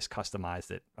maybe they just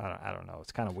customized it. I don't know.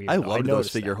 It's kind of weird. I loved those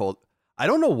figure hold. I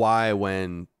don't know why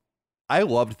I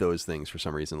loved those things for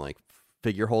some reason, like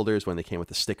figure holders when they came with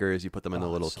the stickers. You put them in the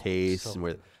little case,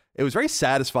 and it was very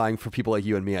satisfying for people like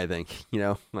you and me. I think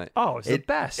like, it's the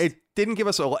best. It didn't give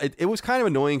us it was kind of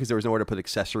annoying because there was nowhere to put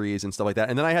accessories and stuff like that.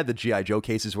 And then I had the G.I. Joe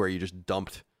cases where you just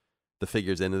dumped the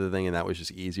figures into the thing, and that was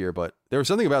just easier. But there was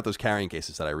something about those carrying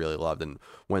cases that I really loved. And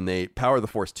when they Power of the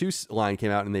Force 2 line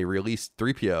came out and they released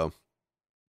 3PO,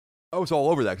 I was all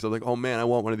over that because I was like, oh man, I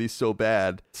want one of these so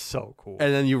bad. So cool.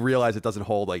 And then you realize it doesn't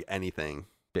hold like anything,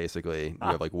 basically. You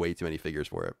have like way too many figures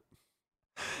for it.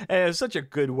 And it's such a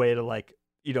good way to like,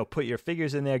 put your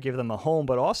figures in there, give them a home,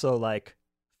 but also like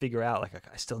figure out like,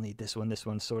 I still need this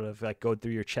one sort of like go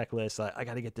through your checklist. I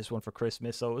got to get this one for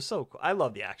Christmas. So it was so cool. I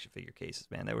love the action figure cases,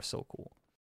 man. They were so cool.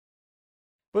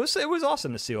 But it was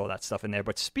awesome to see all that stuff in there.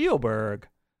 But Spielberg,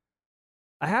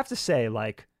 I have to say,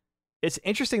 like, it's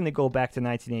interesting to go back to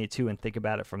 1982 and think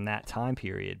about it from that time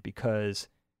period, because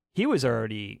he was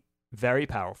already very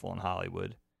powerful in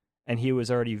Hollywood, and he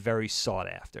was already very sought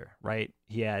after, right?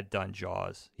 He had done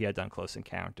Jaws, he had done Close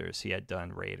Encounters, he had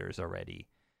done Raiders already.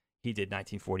 He did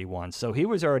 1941, so he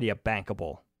was already a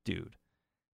bankable dude.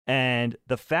 And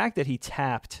the fact that he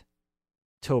tapped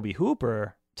Tobe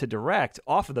Hooper to direct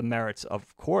off of the merits,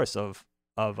 of course, of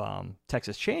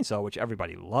Texas Chainsaw, which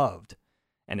everybody loved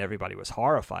and everybody was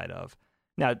horrified of.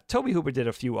 Now, Tobe Hooper did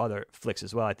a few other flicks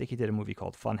as well. I think he did a movie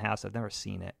called Funhouse. I've never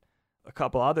seen it. A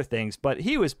couple other things, but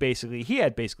he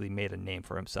had basically made a name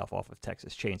for himself off of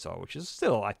Texas Chainsaw, which is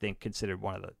still, I think, considered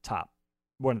one of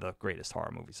the greatest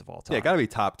horror movies of all time. Yeah, got to be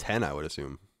top 10, I would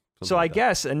assume. So I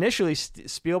guess initially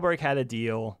Spielberg had a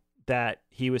deal that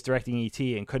he was directing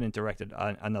E.T. and couldn't direct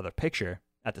another picture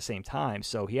at the same time.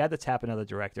 So he had to tap another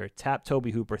director, tap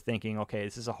Tobe Hooper, thinking, okay,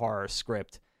 this is a horror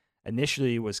script.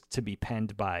 Initially it was to be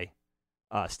penned by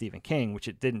Stephen King, which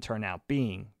it didn't turn out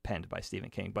being penned by Stephen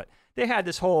King. But they had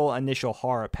this whole initial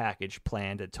horror package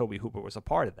planned, and Tobe Hooper was a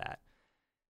part of that.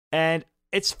 And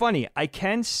it's funny, I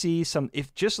can see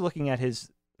if just looking at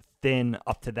his thin,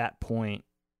 up to that point,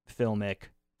 filmic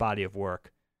body of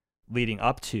work leading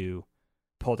up to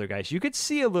Poltergeist, you could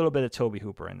see a little bit of Tobe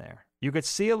Hooper in there. You could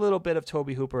see a little bit of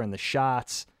Tobe Hooper in the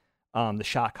shots, the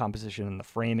shot composition and the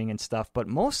framing and stuff, but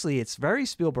mostly it's very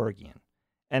Spielbergian.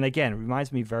 And again, it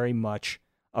reminds me very much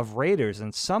of Raiders,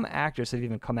 and some actors have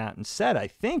even come out and said, I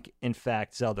think, in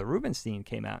fact, Zelda Rubinstein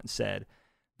came out and said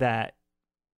that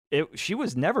she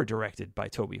was never directed by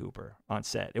Tobe Hooper on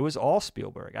set. It was all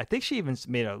Spielberg. I think she even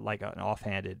made an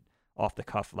offhanded,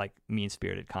 off-the-cuff,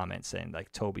 mean-spirited comment saying,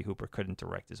 Tobe Hooper couldn't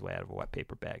direct his way out of a wet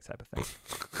paper bag type of thing,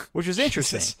 which was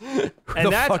interesting.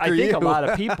 And that, I think, a lot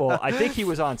of people, I think he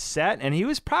was on set, and he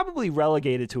was probably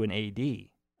relegated to an AD.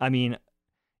 I mean,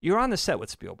 you're on the set with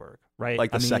Spielberg,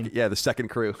 right? The second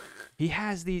crew. He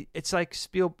has it's like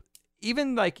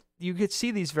even you could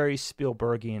see these very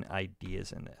Spielbergian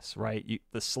ideas in this, right?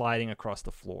 The sliding across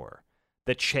the floor,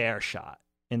 the chair shot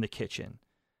in the kitchen,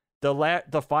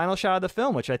 the final shot of the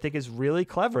film, which I think is really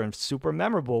clever and super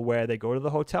memorable, where they go to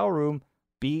the hotel room,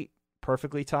 beat,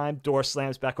 perfectly timed, door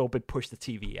slams back open, push the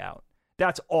TV out.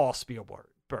 That's all Spielberg.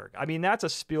 I mean, that's a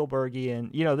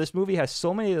Spielbergian, this movie has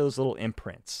so many of those little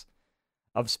imprints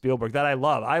of Spielberg that I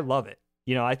love. I love it.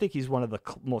 I think he's one of the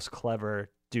most clever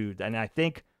dudes. And I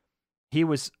think he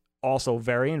was also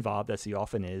very involved, as he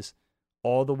often is,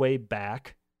 all the way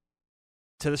back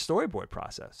to the storyboard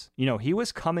process. He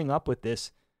was coming up with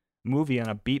this movie on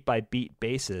a beat-by-beat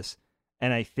basis,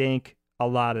 and I think a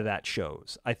lot of that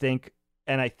shows. I think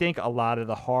a lot of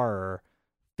the horror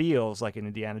feels like an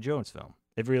Indiana Jones film.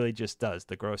 It really just does.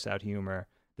 The gross-out humor,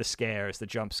 the scares, the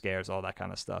jump scares, all that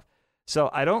kind of stuff. So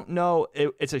I don't know.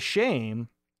 It's a shame,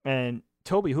 and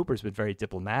Tobe Hooper's been very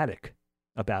diplomatic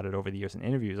about it over the years in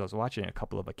interviews. I was watching a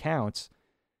couple of accounts,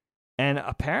 and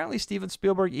apparently Steven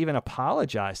Spielberg even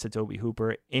apologized to Tobe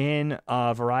Hooper in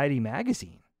Variety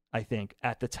magazine, I think,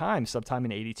 at the time, sometime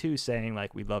in '82, saying,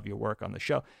 we love your work on the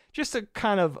show, just to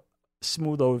kind of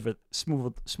smooth over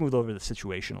the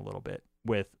situation a little bit.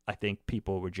 I think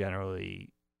people were generally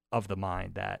of the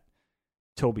mind that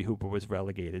Tobe Hooper was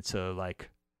relegated to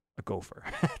a gopher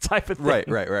type of thing.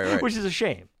 Right. Which is a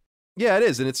shame. Yeah, it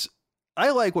is. And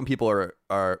I like when people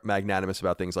are magnanimous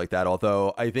about things like that.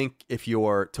 Although I think if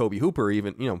you're Tobe Hooper,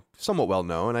 even, somewhat well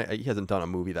known, he hasn't done a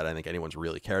movie that I think anyone's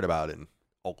really cared about in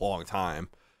a long time.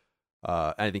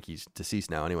 I think he's deceased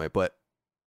now anyway, but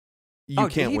you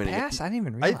can't win. Did he pass? I didn't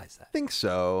even realize that. I think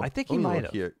so. I think he might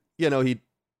have.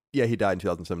 He died in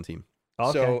 2017.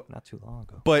 Okay, so, not too long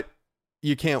ago. But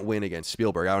you can't win against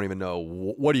Spielberg. I don't even know.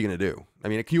 What are you going to do? I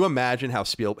mean, can you imagine how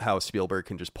Spielberg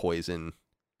can just poison?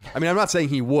 I mean, I'm not saying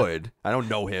he would. I don't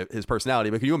know his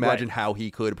personality, but can you imagine how he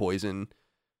could poison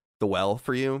the well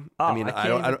for you? Oh, I mean, I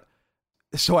don't.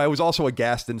 So I was also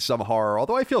aghast in some horror,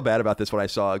 although I feel bad about this when I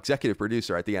saw executive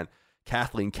producer at the end,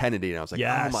 Kathleen Kennedy, and I was like,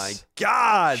 yes. Oh my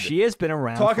God. She has been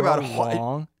around for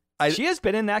long. She has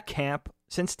been in that camp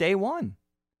since day one.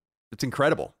 It's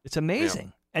incredible. It's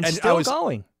amazing. And still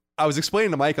going. I was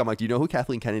explaining to Mike, I'm like, do you know who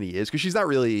Kathleen Kennedy is? Because she's not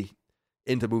really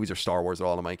into movies or Star Wars at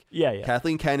all. And I'm like, yeah.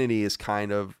 Kathleen Kennedy is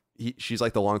kind of, she's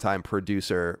like the longtime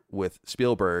producer with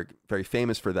Spielberg, very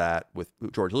famous for that with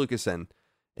George Lucas and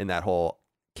in that whole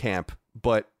camp,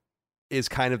 but is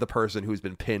kind of the person who's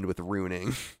been pinned with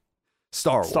ruining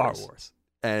Star Wars.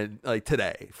 And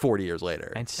today, 40 years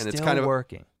later. And still it's kind of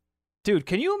working. Dude,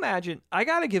 can you imagine? I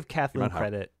got to give Kathleen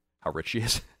credit. How rich she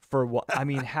is. For what? I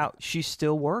mean, how she's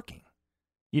still working.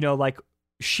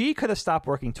 She could have stopped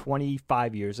working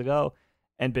 25 years ago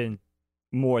and been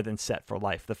more than set for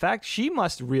life. The fact she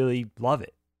must really love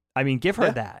it. I mean, give her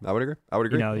Yeah, that. I would agree.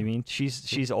 You know what I mean?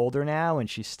 She's older now, and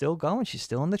she's still going. She's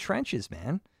still in the trenches,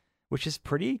 man, which is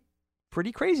pretty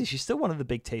crazy. She's still one of the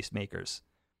big tastemakers,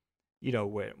 you know,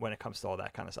 when it comes to all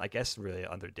that kind of stuff. I guess really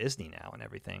under Disney now and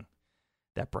everything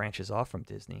that branches off from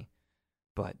Disney.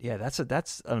 But yeah, that's an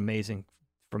amazing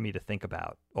for me to think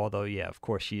about. Although, yeah, of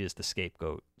course, she is the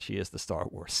scapegoat. She is the Star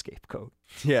Wars scapegoat.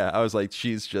 Yeah, I was like,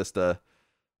 she's just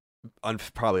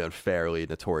probably unfairly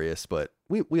notorious, but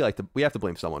we have to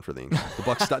blame someone for things.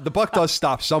 The buck does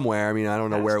stop somewhere. I mean, I don't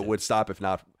know where it would stop if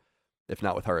not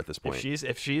with her at this point.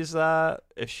 If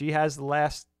she has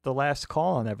the last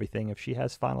call on everything, if she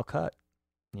has final cut,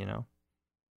 you know.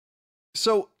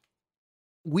 So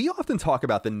we often talk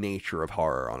about the nature of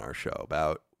horror on our show,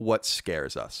 about what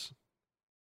scares us.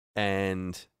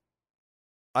 And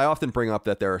I often bring up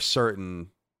that there are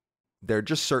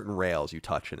just certain rails you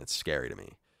touch and it's scary to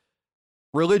me.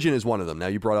 Religion is one of them. Now,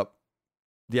 you brought up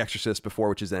The Exorcist before,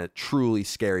 which is a truly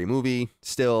scary movie.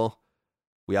 Still,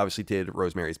 we obviously did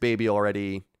Rosemary's Baby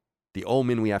already. The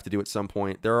Omen we have to do at some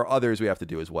point. There are others we have to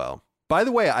do as well. By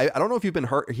the way, I don't know if you've been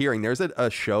hearing, there's a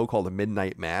show called A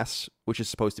Midnight Mass, which is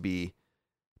supposed to be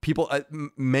people,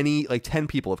 many, like 10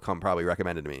 people have come probably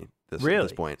recommended to me at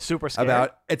this point. Super scary.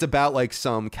 It's about like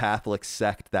some Catholic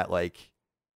sect that like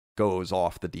goes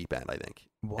off the deep end, I think.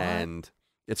 What? And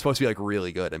it's supposed to be like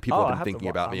really good, and people have been thinking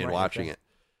about me and watching it.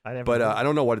 But I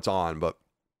don't know what it's on.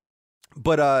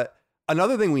 But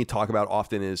another thing we talk about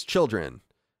often is children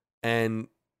and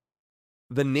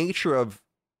the nature of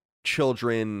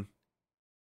children.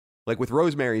 Like with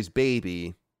Rosemary's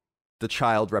Baby, the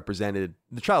child wasn't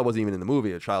even in the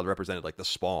movie. The child represented like the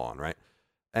spawn, right?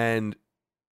 And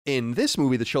in this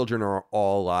movie, the children are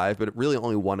all alive, but really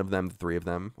only one of them, the three of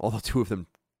them, although two of them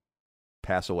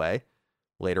pass away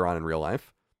later on in real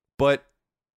life. But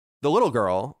the little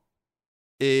girl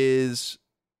is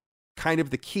kind of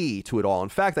the key to it all. In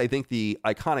fact, I think the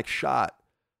iconic shot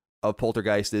of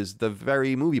Poltergeist is the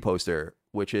very movie poster,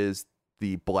 which is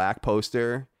the black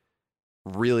poster,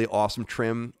 really awesome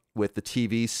trim with the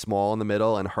TV small in the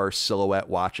middle and her silhouette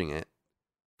watching it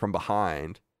from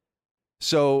behind.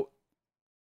 So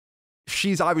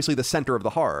she's obviously the center of the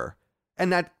horror.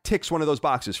 And that ticks one of those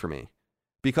boxes for me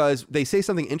because they say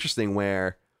something interesting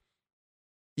where,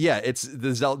 yeah, it's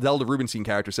the Zelda Rubinstein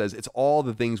character says, it's all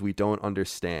the things we don't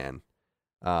understand.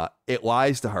 It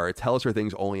lies to her. It tells her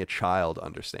things only a child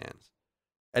understands.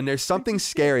 And there's something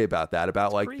scary about that,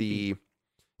 about like creepy.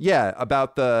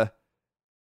 About the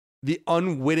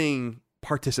unwitting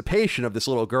participation of this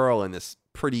little girl in this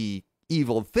pretty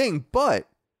evil thing, but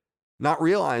not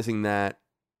realizing that,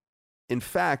 in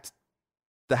fact,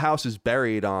 the house is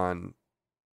buried on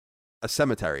a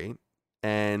cemetery.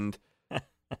 And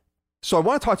so I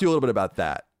want to talk to you a little bit about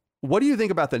that. What do you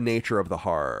think about the nature of the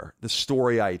horror, the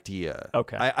story idea?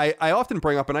 Okay. I often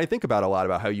bring up, and I think about a lot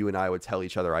about how you and I would tell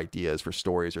each other ideas for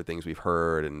stories or things we've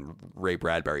heard and Ray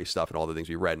Bradbury stuff and all the things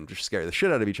we read and just scare the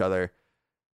shit out of each other.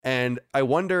 And I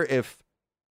wonder if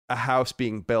a house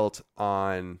being built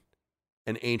on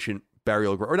an ancient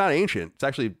burial ground, or not ancient, it's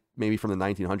actually maybe from the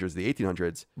 1900s, the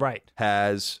 1800s, right,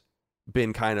 has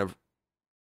been kind of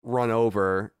run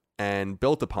over and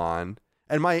built upon.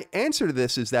 And my answer to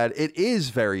this is that it is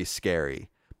very scary,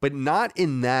 but not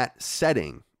in that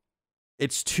setting.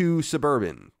 It's too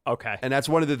suburban. Okay. And that's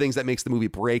one of the things that makes the movie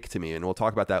break to me. And we'll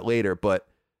talk about that later. But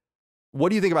what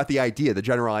do you think about the idea, the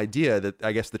general idea that,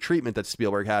 I guess, the treatment that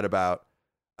Spielberg had about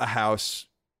a house,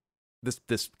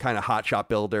 this kind of hotshot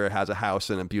builder has a house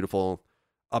in a beautiful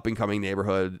up and coming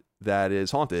neighborhood that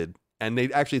is haunted. And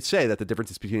they actually say that the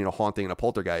difference is between a haunting and a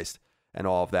poltergeist and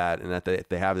all of that, and that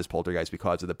they have this poltergeist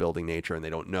because of the building nature and they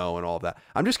don't know and all of that.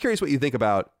 I'm just curious what you think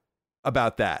about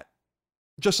that.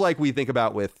 Just like we think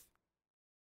about with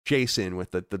Jason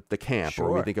with the camp,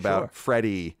 or we think about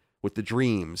Freddy with the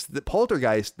dreams. The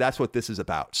poltergeist, that's what this is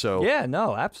about. So yeah,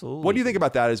 no, absolutely. What do you think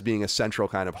about that as being a central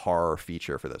kind of horror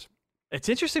feature for this? It's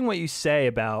interesting what you say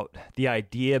about the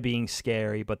idea being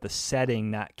scary, but the setting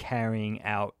not carrying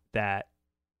out that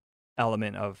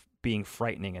element of being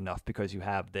frightening enough, because you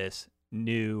have this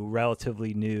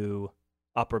relatively new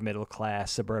upper middle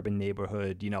class suburban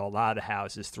neighborhood, a lot of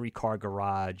houses, 3-car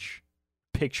garage,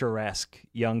 picturesque,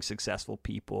 young, successful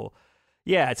people.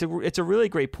 Yeah, it's a really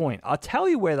great point. I'll tell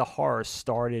you where the horror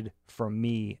started for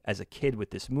me as a kid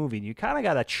with this movie. You kind of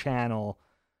got to channel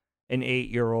an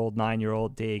 8-year-old,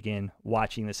 9-year-old Dagan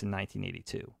watching this in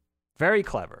 1982. Very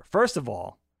clever. First of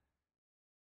all,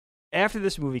 after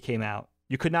this movie came out,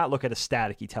 you could not look at a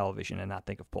staticky television and not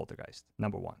think of Poltergeist,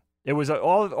 number one. It was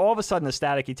all of a sudden, the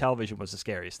staticky television was the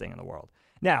scariest thing in the world.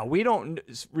 Now, we don't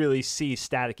really see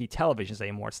staticky televisions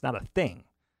anymore. It's not a thing.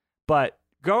 But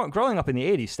growing up in the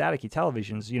 80s, staticky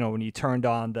televisions, you know, when you turned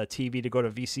on the TV to go to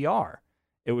VCR,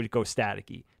 it would go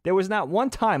staticky. There was not one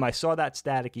time I saw that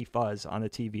staticky fuzz on the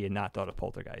TV and not thought of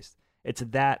Poltergeist. It's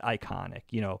that iconic,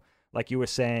 you know, like you were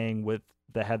saying with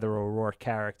the Heather O'Rourke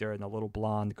character and the little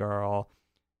blonde girl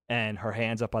and her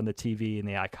hands up on the TV and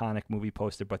the iconic movie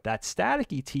poster. But that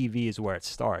staticky TV is where it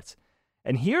starts.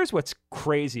 And here's what's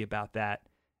crazy about that.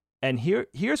 And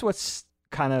here's what's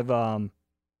kind of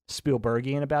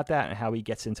Spielbergian about that and how he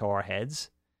gets into our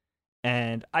heads.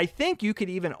 And I think you could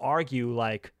even argue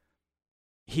like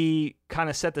he kind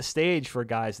of set the stage for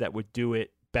guys that would do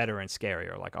it better and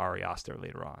scarier, like Ari Aster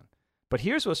later on. But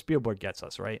here's what Spielberg gets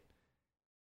us, right?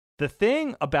 The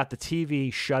thing about the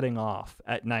TV shutting off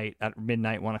at night, at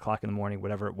midnight, 1 o'clock in the morning,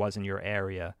 whatever it was in your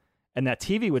area, and that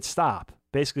TV would stop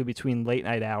basically between late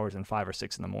night hours and 5 or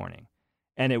 6 in the morning.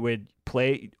 And it would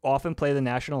often play the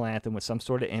national anthem with some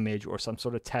sort of image or some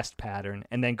sort of test pattern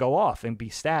and then go off and be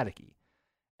staticky.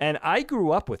 And I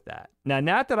grew up with that. Now,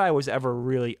 not that I was ever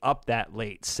really up that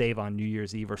late, save on New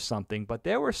Year's Eve or something, but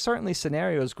there were certainly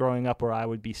scenarios growing up where I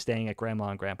would be staying at Grandma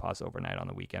and Grandpa's overnight on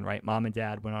the weekend, right? Mom and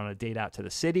Dad went on a date out to the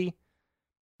city,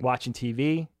 watching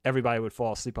TV. Everybody would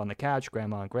fall asleep on the couch,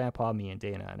 Grandma and Grandpa, me and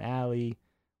Dana and Allie.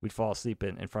 We'd fall asleep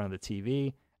in front of the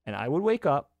TV, and I would wake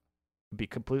up, be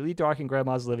completely dark in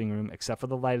Grandma's living room, except for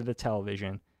the light of the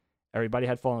television. Everybody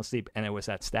had fallen asleep, and it was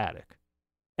that static.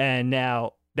 And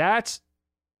now that's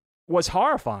was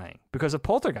horrifying because of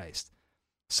Poltergeist.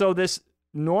 So this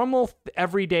normal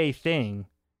everyday thing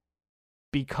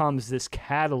becomes this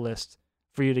catalyst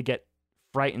for you to get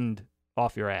frightened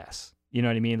off your ass. You know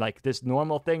what I mean? Like this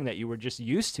normal thing that you were just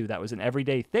used to, that was an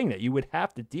everyday thing that you would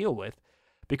have to deal with,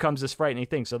 becomes this frightening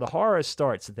thing. So the horror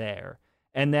starts there.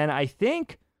 And then I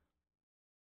think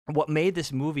what made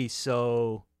this movie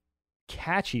so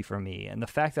catchy for me, and the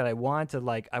fact that I wanted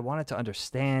to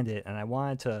understand it, and I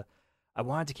wanted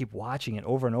to keep watching it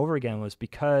over and over again, was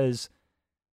because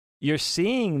you're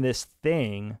seeing this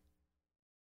thing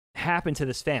happen to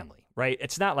this family, right?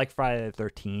 It's not like Friday the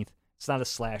 13th. It's not a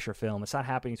slasher film. It's not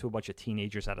happening to a bunch of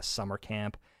teenagers at a summer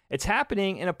camp. It's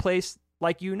happening in a place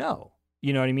like you know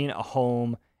what I mean? A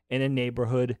home, in a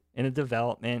neighborhood, in a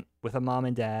development with a mom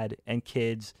and dad and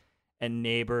kids and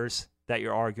neighbors that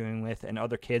you're arguing with and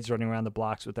other kids running around the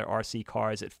blocks with their RC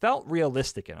cars. It felt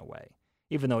realistic in a way,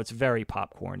 even though it's very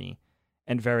popcorny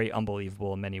and very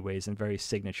unbelievable in many ways and very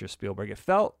signature Spielberg. It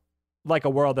felt like a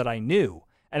world that I knew,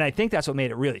 and I think that's what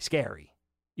made it really scary.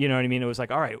 You know what I mean? It was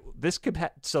like, all right, this could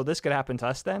happen to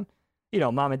us then? You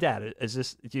know, mom and dad,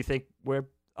 do you think we're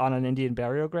on an Indian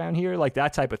burial ground here? Like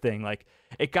that type of thing. Like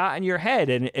it got in your head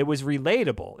and it was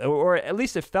relatable, or at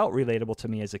least it felt relatable to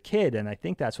me as a kid. And I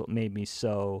think that's what made me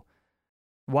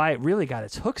why it really got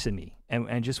its hooks in me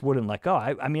and just wouldn't let go.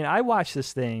 I mean, I watched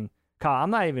this thing, Kyle,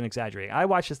 I'm not even exaggerating. I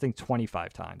watched this thing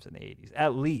 25 times in the 80s,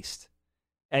 at least.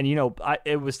 And, you know,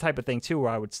 it was the type of thing, too,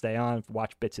 where I would stay on,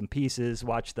 watch bits and pieces,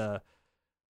 watch the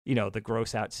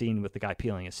gross out scene with the guy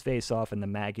peeling his face off and the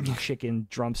maggoty chicken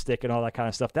drumstick and all that kind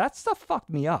of stuff. That stuff fucked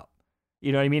me up.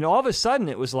 You know what I mean? All of a sudden,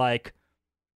 it was like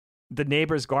the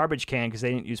neighbor's garbage can, because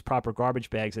they didn't use proper garbage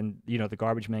bags, and, you know, the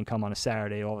garbage men come on a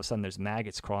Saturday, all of a sudden there's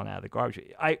maggots crawling out of the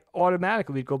garbage. I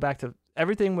automatically go back to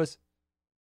everything was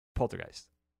Poltergeist.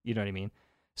 You know what I mean?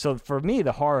 So for me,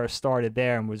 the horror started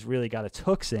there and was really got its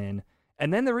hooks in.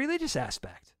 And then the religious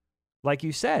aspect, like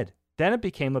you said, then it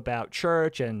became about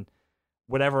church and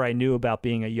whatever I knew about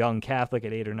being a young Catholic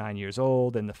at 8 or 9 years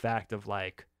old, and the fact of,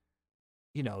 like,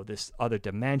 you know, this other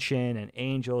dimension and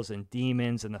angels and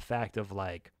demons, and the fact of,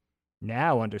 like,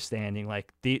 now understanding,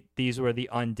 like, these were the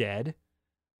undead,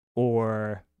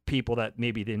 or people that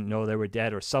maybe didn't know they were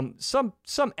dead, or some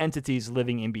entities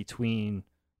living in between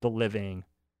the living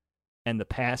and the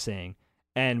passing,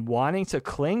 and wanting to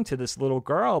cling to this little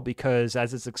girl because,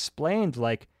 as it's explained,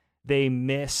 like, they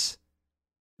miss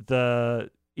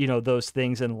those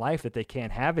things in life that they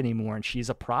can't have anymore, and she's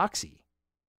a proxy.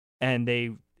 And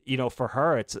they, you know, for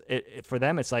her, for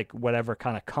them, it's like whatever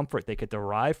kind of comfort they could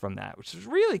derive from that, which is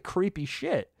really creepy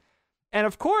shit. And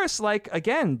of course, like,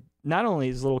 again, not only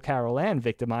is little Carol Ann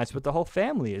victimized, but the whole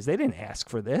family is. They didn't ask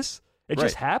for this. It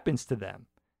just happens to them.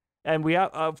 And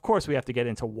of course, we have to get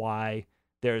into why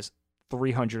there's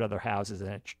 300 other houses and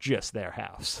it's just their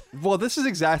house. Well, this is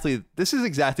exactly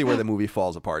where the movie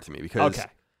falls apart to me, because okay,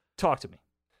 talk to me.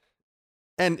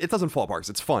 And it doesn't fall apart because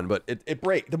it's fun, but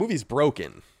the movie's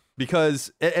broken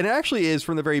because it actually is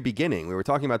from the very beginning. We were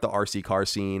talking about the RC car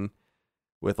scene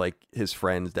with, like, his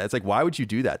friends. It's like, why would you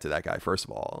do that to that guy? First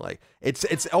of all, like,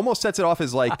 it's almost sets it off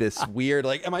as like this weird,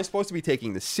 like, am I supposed to be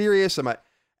taking this serious?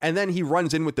 And then he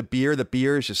runs in with the beer. The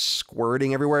beer is just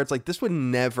squirting everywhere. It's like, this would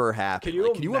never happen.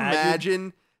 Can you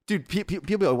imagine? Dude, people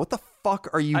be like, what the fuck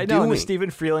are you doing? I know, and the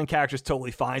Stephen Freeland character's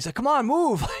totally fine. He's like, come on,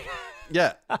 move.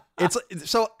 Yeah.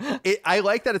 I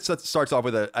like that it starts off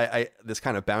with this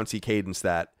kind of bouncy cadence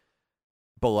that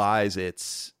belies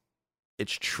its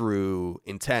true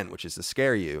intent, which is to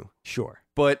scare you. Sure.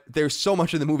 But there's so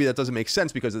much in the movie that doesn't make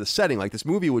sense because of the setting. Like, this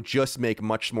movie would just make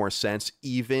much more sense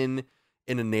even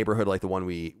in a neighborhood like the one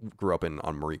we grew up in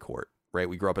on Marie Court, right?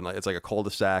 We grew up in, it's like a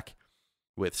cul-de-sac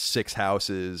with 6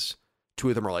 houses. 2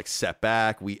 of them are like set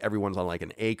back. Everyone's on like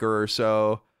an acre or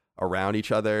so around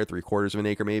each other, 3/4 of an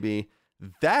acre maybe.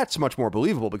 That's much more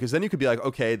believable because then you could be like,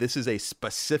 okay, this is a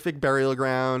specific burial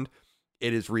ground.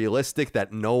 It is realistic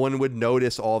that no one would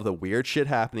notice all of the weird shit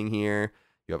happening here.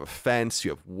 You have a fence,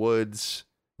 you have woods,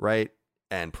 right?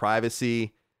 And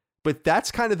privacy. But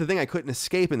that's kind of the thing I couldn't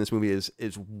escape in this movie is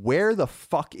where the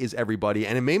fuck is everybody?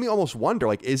 And it made me almost wonder,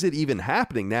 like, is it even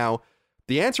happening? Now,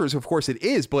 the answer is, of course, it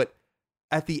is. But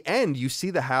at the end, you see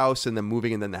the house and then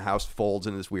moving, and then the house folds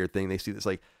into this weird thing. They see this,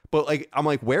 like, but like, I'm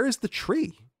like, where is the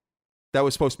tree that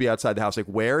was supposed to be outside the house? Like,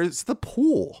 where is the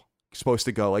pool supposed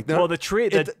to go? Like, well, the tree,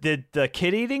 the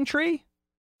kid-eating tree?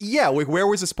 Yeah, like, where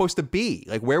was it supposed to be?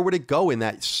 Like, where would it go in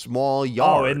that small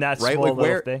yard? Oh, in that right? small like,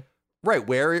 little thing? Right,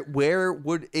 where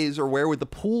would the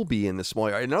pool be in the small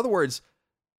yard? In other words,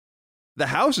 the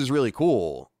house is really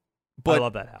cool, but I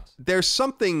love that house. There's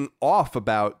something off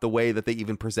about the way that they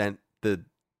even present the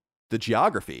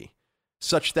geography,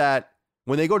 such that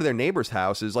when they go to their neighbors'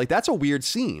 houses, like, that's a weird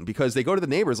scene because they go to the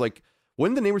neighbors, like,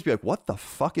 wouldn't the neighbors be like, what the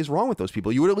fuck is wrong with those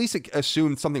people? You would at least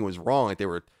assume something was wrong, like they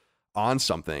were on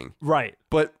something. Right.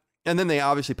 And then they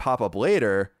obviously pop up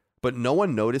later, but no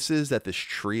one notices that this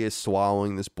tree is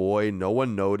swallowing this boy. No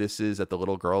one notices that the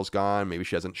little girl's gone. Maybe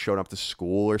she hasn't shown up to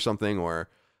school or something, or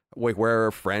like, where are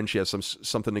her friends? She has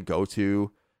something to go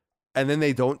to. And then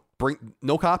they don't bring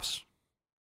no cops.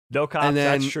 No cops.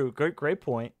 That's true. Great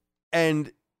point.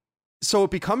 And so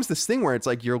it becomes this thing where it's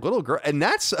like your little girl. And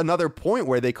that's another point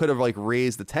where they could have like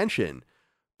raised the tension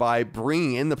by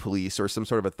bringing in the police or some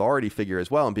sort of authority figure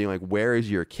as well and being like, where is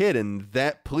your kid? And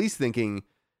that police thinking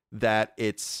that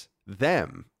it's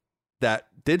them that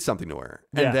did something to her.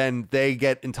 Yeah. And then they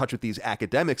get in touch with these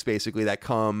academics basically that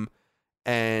come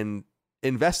and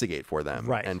investigate for them,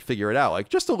 right, and figure it out. Like,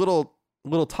 just a little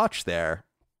touch there.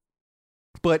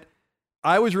 But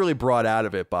I was really brought out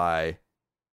of it by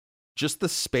just the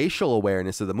spatial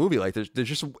awareness of the movie. Like, it's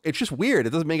just weird.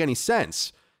 It doesn't make any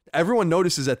sense. Everyone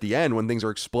notices at the end when things are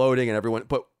exploding and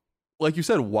but like you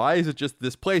said, why is it just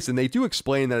this place? And they do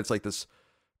explain that it's like this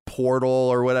portal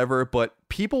or whatever, but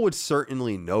people would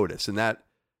certainly notice. And that,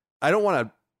 I don't want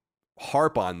to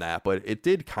harp on that, but it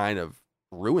did kind of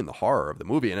ruin the horror of the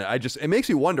movie. And it makes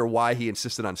me wonder why he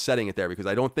insisted on setting it there, because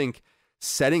I don't think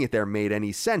setting it there made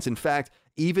any sense. In fact,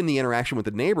 even the interaction with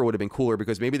the neighbor would have been cooler,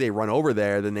 because maybe they run over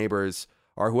there, the neighbors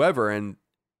or whoever, and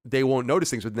they won't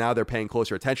notice things, but now they're paying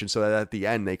closer attention, so that at the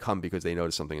end they come because they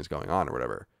notice something is going on or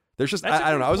whatever. There's just, I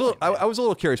don't know. I was a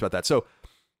little curious about that. So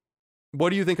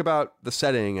what do you think about the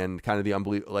setting and kind of the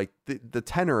unbelievable, like the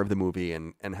tenor of the movie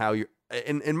and how you,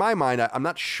 in my mind, I'm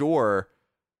not sure,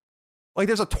 like,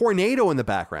 there's a tornado in the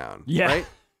background. Yeah. Right?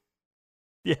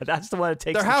 Yeah. That's the one that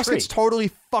takes their house tree. Gets totally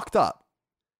fucked up.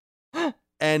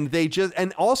 And they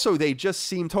just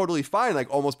seem totally fine,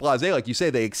 like almost blasé. Like you say,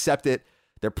 they accept it.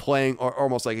 They're playing, or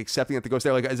almost like accepting that the ghost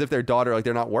there, like as if their daughter, like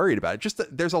they're not worried about it. Just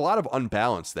there's a lot of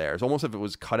unbalance there. It's almost as if it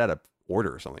was cut out of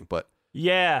order or something. But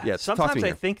yeah, sometimes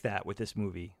I think that with this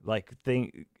movie, like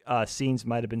scenes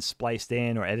might have been spliced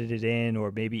in or edited in,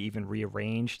 or maybe even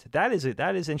rearranged. That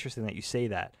is interesting that you say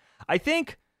that. I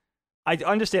think I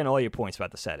understand all your points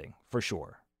about the setting for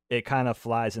sure. It kind of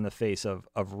flies in the face of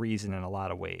reason in a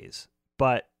lot of ways.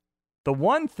 But the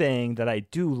one thing that I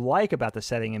do like about the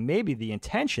setting, and maybe the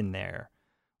intention there,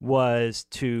 was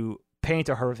to paint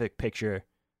a horrific picture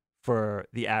for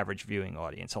the average viewing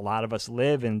audience. A lot of us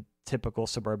live in typical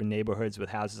suburban neighborhoods with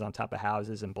houses on top of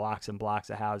houses and blocks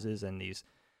of houses, and these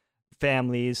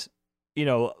families,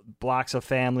 blocks of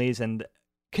families and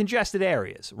congested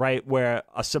areas, right? Where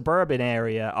a suburban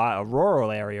area, a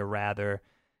rural area rather,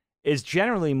 is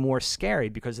generally more scary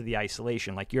because of the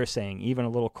isolation. Like you're saying, even a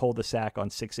little cul-de-sac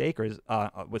on 6 acres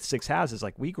with 6 houses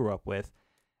like we grew up with.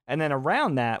 And then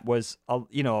around that was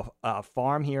a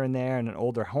farm here and there and an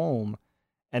older home,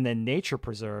 and then nature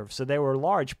preserve. So there were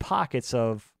large pockets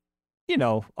of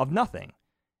nothing.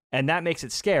 And that makes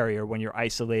it scarier when you're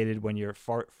isolated, when you're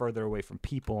further away from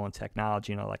people and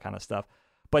technology and all that kind of stuff.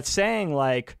 But saying,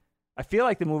 like, I feel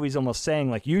like the movie's almost saying,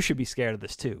 like, you should be scared of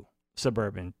this too.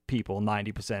 suburban people,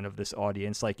 90% of this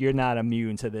audience. Like, you're not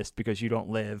immune to this because you don't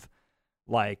live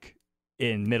like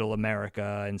in middle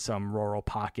America in some rural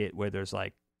pocket where there's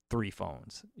like 3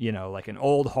 phones, you know, like an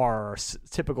old horror,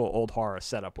 typical old horror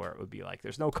setup where it would be like,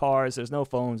 there's no cars, there's no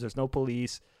phones, there's no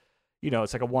police, you know,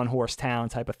 it's like a 1-horse town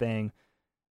type of thing.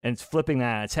 And it's flipping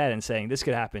that on its head and saying this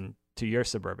could happen to your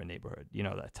suburban neighborhood, you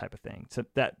know, that type of thing. So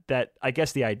that I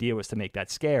guess the idea was to make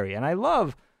that scary. And I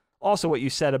love also what you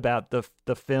said about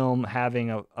the film having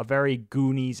a very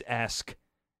Goonies-esque,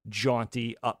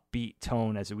 jaunty, upbeat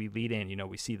tone as we lead in. You know,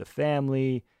 we see the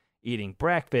family eating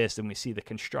breakfast, and we see the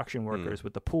construction workers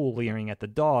with the pool leering at the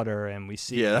daughter, and we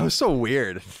see... Yeah, that was so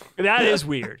weird. That is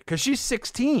weird, because she's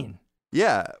 16.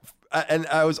 Yeah, and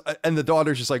the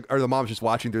daughter's just like, or the mom's just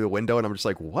watching through the window, and I'm just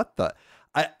like, what the...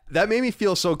 that made me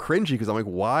feel so cringy, because I'm like,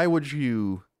 why would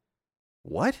you...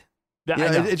 What?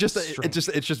 It's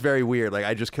just very weird. Like,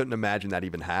 I just couldn't imagine that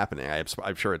even happening.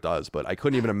 I'm sure it does, but I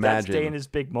couldn't even imagine. That's Dana's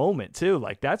big moment too.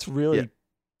 Like, that's really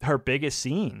her biggest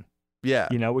scene. Yeah,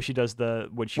 you know, where she does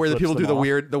where the people do the off.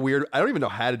 weird. I don't even know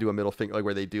how to do a middle finger, like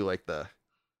where they do like the.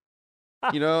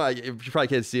 You know, you probably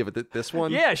can't see it, but this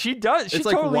one. Yeah, she does. It's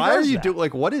like, totally why are does you that. doing?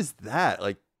 Like, what is that?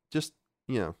 Like, just,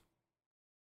 you know.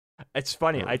 It's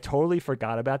funny. I totally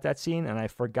forgot about that scene, and I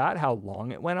forgot how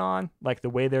long it went on. Like the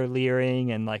way they're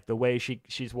leering, and like the way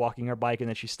she's walking her bike, and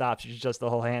then she stops. She does the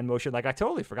whole hand motion. Like, I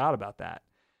totally forgot about that.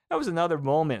 That was another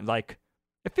moment. Like,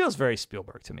 it feels very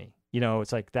Spielberg to me. You know,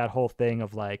 it's like that whole thing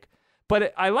of like.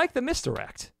 But I like the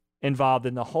misdirect involved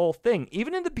in the whole thing.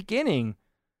 Even in the beginning,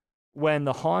 when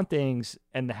the hauntings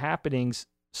and the happenings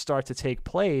start to take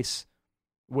place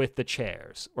with the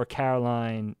chairs, or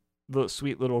Caroline. The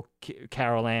sweet little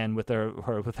Carol Ann with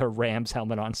her Rams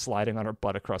helmet on, sliding on her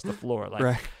butt across the floor. Like,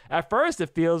 right. At first, it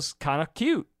feels kind of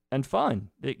cute and fun.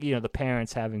 You know, the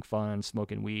parents having fun,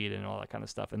 smoking weed and all that kind of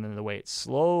stuff. And then the way it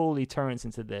slowly turns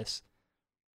into this,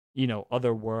 you know,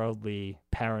 otherworldly,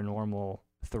 paranormal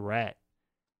threat.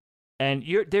 And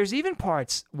there's even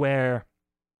parts where,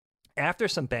 after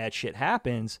some bad shit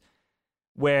happens,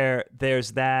 where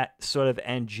there's that sort of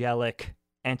angelic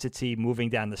entity moving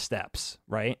down the steps,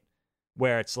 right?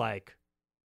 Where it's like,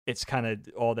 it's kind of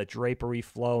all the drapery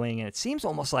flowing, and it seems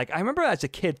almost like, I remember as a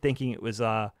kid thinking it was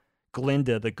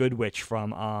Glinda, the Good Witch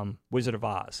from Wizard of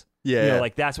Oz. Yeah, you know,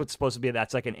 like that's what's supposed to be.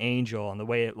 That's like an angel, and the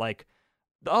way it like,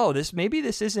 oh, maybe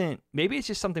it's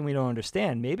just something we don't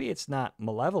understand. Maybe it's not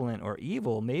malevolent or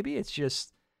evil. Maybe it's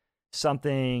just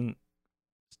something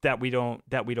that we don't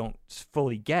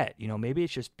fully get. You know, maybe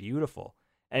it's just beautiful.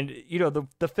 And, you know,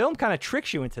 the film kind of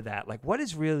tricks you into that. Like, what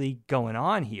is really going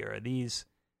on here? Are these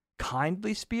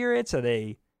kindly spirits? Are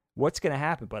they, what's going to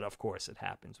happen? But, of course, it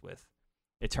happens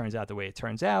it turns out the way it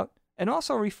turns out. And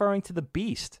also referring to the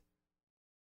beast.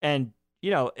 And,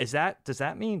 you know, does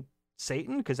that mean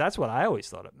Satan? Because that's what I always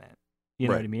thought it meant. You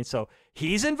know what I mean? So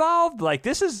he's involved. Like,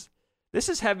 this is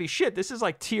heavy shit. This is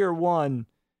like tier 1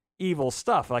 evil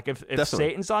stuff. Like, if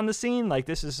Satan's on the scene, like,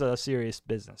 this is serious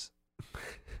business.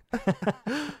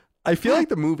 I feel like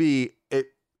the movie,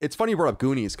 it's funny you brought up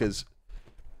Goonies, because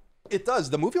it does.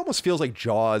 The movie almost feels like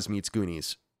Jaws meets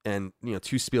Goonies, and, you know,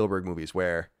 2 Spielberg movies,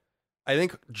 where I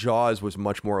think Jaws was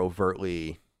much more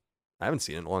overtly, I haven't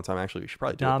seen it in a long time, actually. We should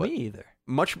probably do it. Not me either.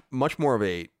 Much more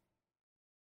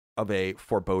of a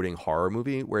foreboding horror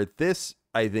movie, where this,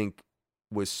 I think,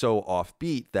 was so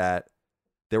offbeat that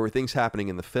there were things happening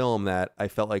in the film that I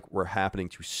felt like were happening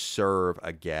to serve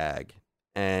a gag.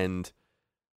 And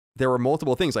there were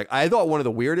multiple things. Like, I thought one of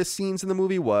the weirdest scenes in the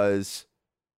movie was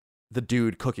the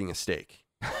dude cooking a steak.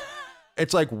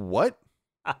 It's like, what?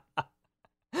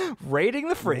 Raiding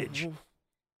the fridge.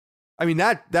 I mean,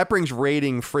 that brings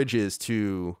raiding fridges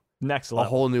to next level. A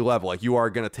whole new level. Like, you are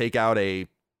going to take out a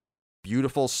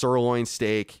beautiful sirloin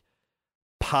steak,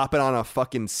 pop it on a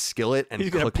fucking skillet, and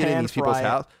cook it in these people's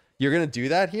house. You're going to do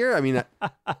that here? I mean,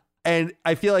 and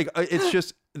I feel like it's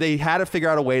just, they had to figure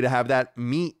out a way to have that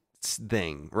meat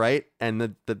thing, right?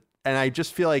 And and I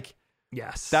just feel like,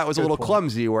 yes, that was a little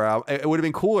clumsy, where it would have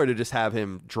been cooler to just have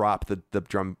him drop the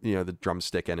drum, you know, the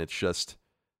drumstick, and it's just,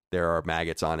 there are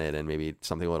maggots on it, and maybe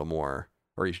something a little more,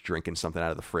 or he's drinking something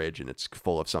out of the fridge and it's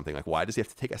full of something. Like, why does he have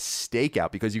to take a steak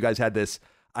out? Because you guys had this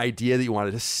idea that you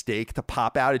wanted a steak to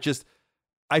pop out. It just,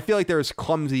 I feel like there's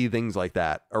clumsy things like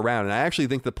that around. And I actually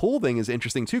think the pool thing is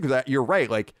interesting too, because you're right.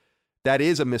 Like, that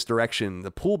is a misdirection.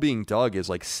 The pool being dug is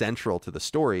like central to the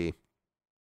story,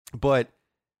 but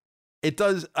it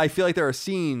does. I feel like there are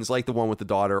scenes like the one with the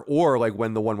daughter, or like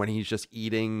when he's just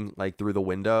eating, like through the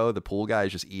window, the pool guy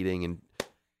is just eating, and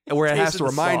where it has to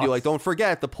remind you, like, don't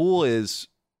forget the pool is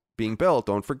being built.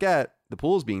 Don't forget the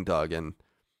pool is being dug. And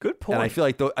Good point. And I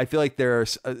feel like there are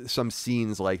some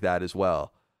scenes like that as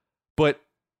well. But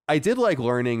I did like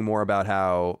learning more about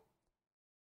how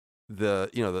the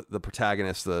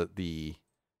protagonist, the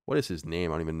what is his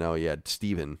name? I don't even know yet.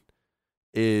 Steven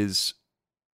is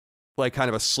like kind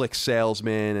of a slick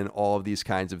salesman and all of these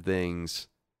kinds of things,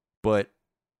 but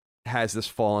has this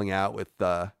falling out with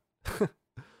the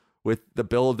with the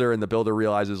builder, and the builder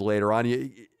realizes later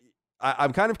on.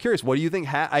 I'm kind of curious. What do you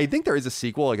think? I think there is a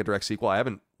sequel, like a direct sequel. I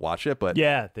haven't watched it, but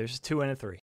yeah, there's 2 and a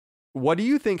 3. What do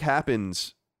you think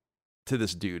happens to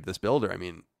this dude, this builder? I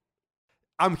mean,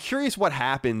 I'm curious what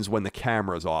happens when the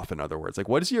camera's off. In other words, like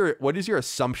what is your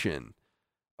assumption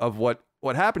of what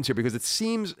happens here? Because it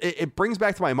seems it brings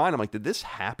back to my mind. I'm like, did this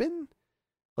happen?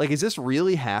 Like, is this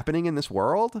really happening in this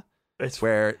world? It's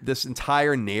where this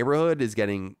entire neighborhood is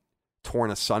getting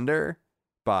torn asunder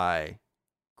by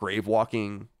grave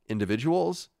walking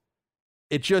individuals.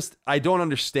 I don't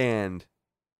understand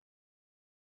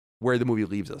where the movie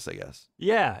leaves us, I guess.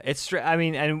 Yeah, I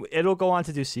mean, and it'll go on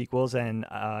to do sequels, and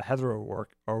Heather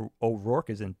O'Rourke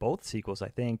is in both sequels. I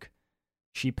think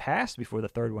she passed before the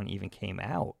third one even came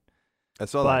out. I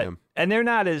saw that. And they're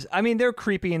not they're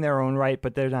creepy in their own right,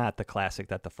 but they're not the classic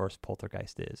that the first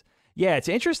Poltergeist is. Yeah, it's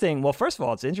interesting. Well, first of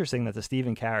all, it's interesting that the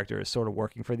Steven character is sort of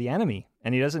working for the enemy,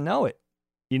 and he doesn't know it.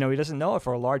 He doesn't know it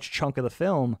for a large chunk of the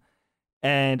film.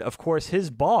 And, of course, his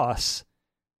boss,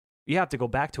 you have to go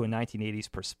back to a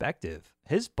 1980s perspective.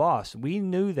 His boss, we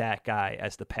knew that guy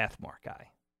as the Pathmark guy.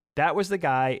 That was the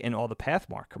guy in all the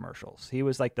Pathmark commercials. He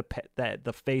was like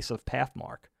the face of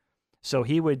Pathmark. So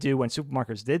he would do when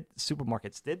supermarkets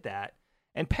did that.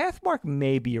 And Pathmark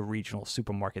may be a regional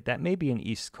supermarket. That may be an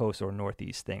East Coast or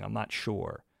Northeast thing. I'm not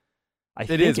sure.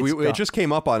 It is. It just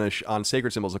came up on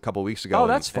Sacred Symbols a couple of weeks ago. Oh,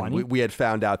 that's funny. And we had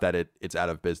found out that it's out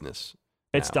of business.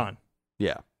 It's done.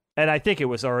 Yeah. And I think it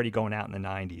was already going out in the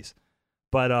 90s.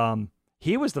 But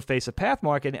he was the face of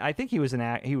Pathmark, and I think he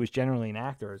was generally an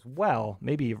actor as well.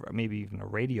 Maybe even a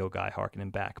radio guy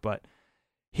harkening back. But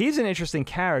he's an interesting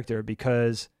character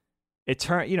because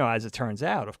as it turns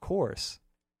out, of course,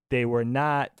 they were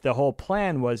not. The whole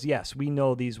plan was, yes, we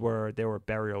know there were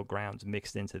burial grounds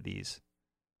mixed into these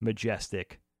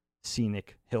majestic,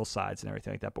 scenic hillsides and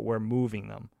everything like that, but we're moving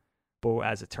them. But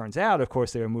as it turns out, of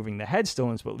course, they were moving the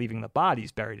headstones, but leaving the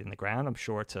bodies buried in the ground. I'm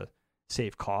sure to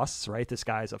save costs, right? This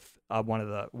guy's one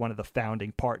of the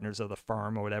founding partners of the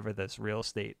firm or whatever, this real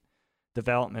estate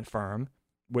development firm,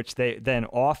 which they then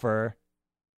offer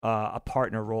a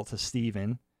partner role to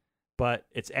Steven. But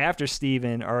it's after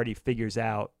Steven already figures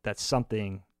out that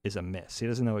something is amiss. He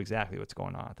doesn't know exactly what's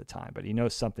going on at the time, but he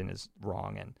knows something is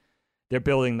wrong. And they're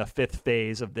building the 5th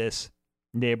phase of this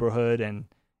neighborhood, and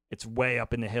it's way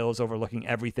up in the hills overlooking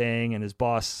everything. And his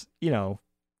boss,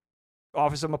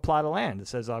 offers him a plot of land that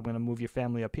says, I'm going to move your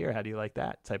family up here. How do you like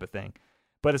that type of thing?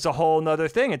 But it's a whole nother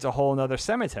thing. It's a whole nother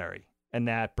cemetery. And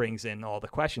that brings in all the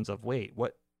questions of, wait,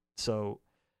 what? So,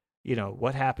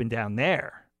 what happened down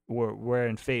there? We're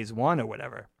in phase 1 or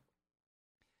whatever.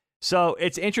 So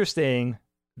it's interesting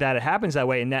that it happens that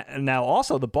way. And now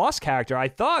also the boss character, I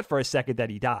thought for a second that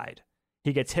he died.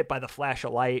 He gets hit by the flash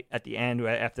of light at the end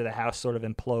after the house sort of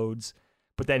implodes.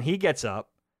 But then he gets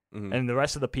up, and the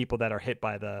rest of the people that are hit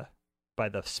by the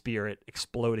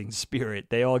exploding spirit,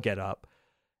 they all get up.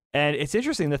 And it's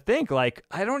interesting to think, like,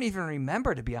 I don't even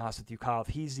remember, to be honest with you, Kyle, if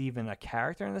he's even a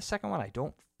character in the second one. I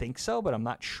don't think so, but I'm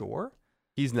not sure.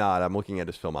 He's not. I'm looking at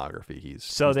his filmography.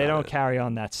 They don't carry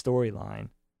on that storyline.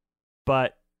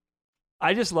 But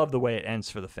I just love the way it ends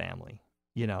for the family.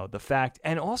 The fact,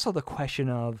 and also the question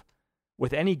of,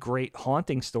 with any great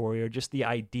haunting story or just the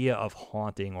idea of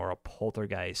haunting or a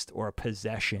poltergeist or a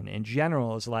possession in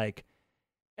general is like,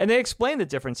 and they explain the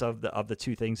difference of the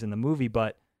two things in the movie,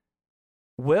 but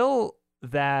will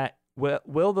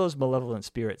those malevolent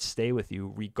spirits stay with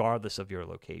you regardless of your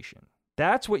location?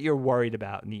 That's what you're worried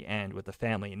about in the end with the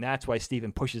family. And that's why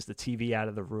Steven pushes the TV out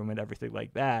of the room and everything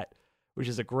like that, which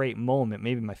is a great moment,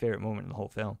 maybe my favorite moment in the whole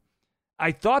film.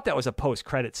 I thought that was a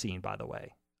post-credit scene, by the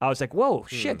way. I was like, whoa,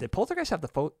 shit, did Poltergeist have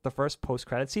the first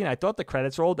post-credit scene? I thought the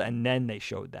credits rolled and then they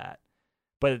showed that.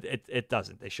 But it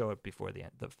doesn't. They show it before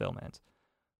the film ends.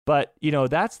 But,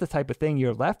 that's the type of thing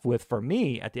you're left with for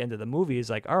me at the end of the movie is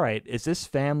like, all right, is this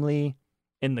family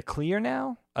in the clear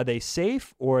now? Are they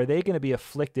safe, or are they going to be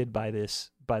afflicted by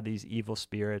these evil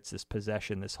spirits, this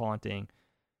possession, this haunting,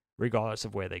 regardless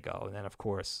of where they go? And then, of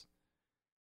course,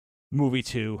 movie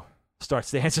 2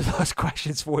 starts to answer those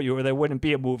questions for you, or there wouldn't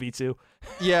be a movie 2.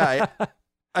 Yeah.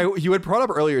 You had brought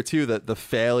up earlier, too, that the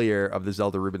failure of the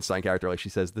Zelda Rubinstein character, like she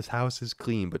says, this house is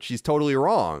clean, but she's totally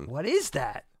wrong. What is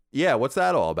that? Yeah, what's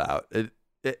that all about?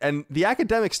 and the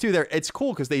academics too, it's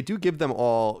cool because they do give them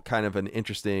all kind of an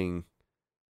interesting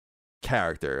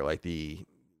character, like the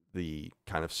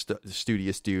kind of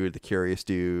studious dude, the curious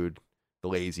dude, the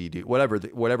lazy dude,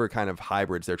 whatever kind of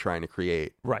hybrids they're trying to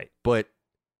create. Right. But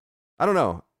I don't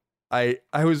know. I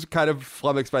was kind of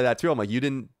flummoxed by that too. I'm like, you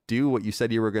didn't do what you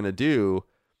said you were going to do.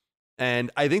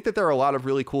 And I think that there are a lot of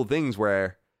really cool things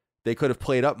where they could have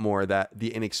played up more that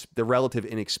the relative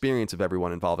inexperience of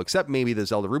everyone involved, except maybe the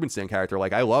Zelda Rubinstein character.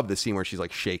 Like, I love the scene where she's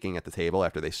like shaking at the table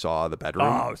after they saw the bedroom.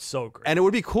 Oh, it's so great. And it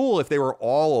would be cool if they were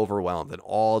all overwhelmed and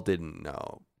all didn't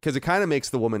know, because it kind of makes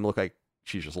the woman look like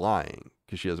she's just lying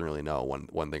because she doesn't really know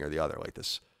one thing or the other, like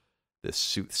this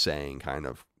soothsaying kind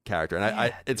of character.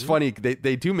 And it's funny,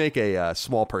 they do make a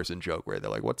small person joke where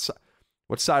they're like, what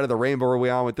side of the rainbow are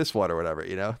we on with this one or whatever,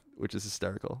 which is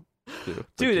hysterical.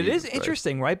 Dude, it is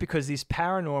interesting, right? Because these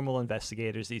paranormal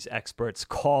investigators, these experts,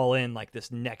 call in like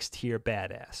this next tier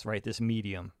badass, right? This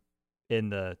medium in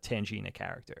the Tangina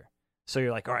character. So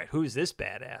you're like, all right, who's this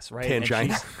badass, right?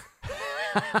 Tangina.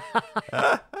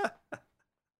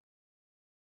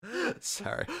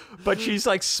 Sorry. But she's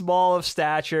like small of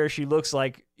stature. She looks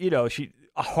like, she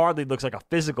hardly looks like a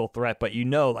physical threat, but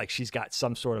like she's got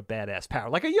some sort of badass power,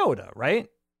 like a Yoda, right?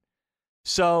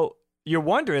 So you're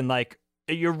wondering, like,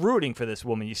 you're rooting for this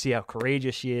woman. You see how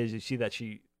courageous she is. You see that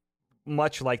she,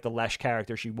 much like the Lesh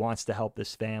character, she wants to help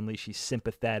this family. She's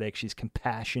sympathetic. She's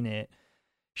compassionate.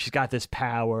 She's got this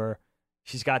power.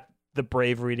 She's got the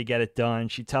bravery to get it done.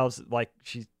 She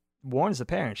warns the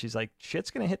parents. She's like,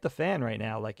 shit's going to hit the fan right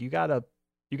now. Like, you gotta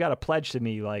pledge to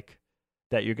me, like,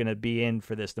 that you're going to be in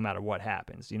for this no matter what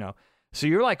happens, So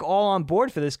you're like all on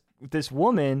board for this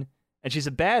woman, and she's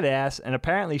a badass, and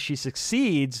apparently she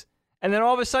succeeds. And then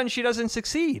all of a sudden, she doesn't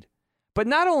succeed. But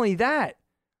not only that,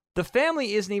 the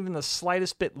family isn't even the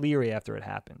slightest bit leery after it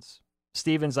happens.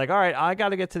 Steven's like, all right, I got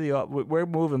to get to we're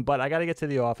moving, but I got to get to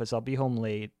the office. I'll be home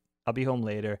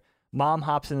later. Mom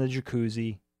hops in the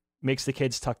jacuzzi, makes the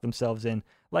kids tuck themselves in.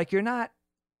 Like, you're not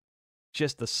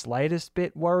just the slightest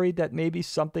bit worried that maybe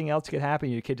something else could happen.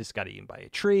 Your kid just got eaten by a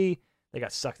tree. They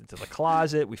got sucked into the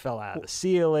closet. We fell out of the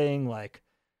ceiling. Like,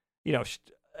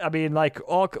 I mean, like,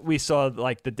 all we saw,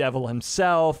 like, the devil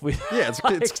himself.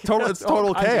 It's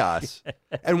total chaos.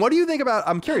 And what do you think about?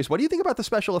 I'm curious. What do you think about the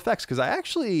special effects? Because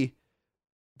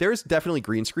there's definitely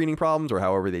green screening problems, or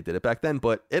however they did it back then,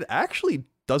 but it actually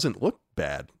doesn't look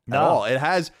bad at all. It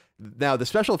has. Now, the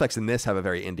special effects in this have a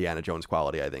very Indiana Jones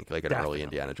quality, I think, like an early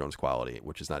Indiana Jones quality,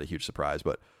 which is not a huge surprise.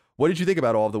 But what did you think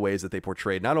about all of the ways that they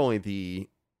portrayed not only the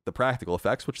practical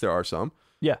effects, which there are some,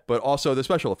 but also the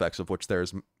special effects, of which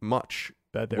there's much.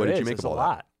 What did you make of all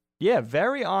that? Yeah,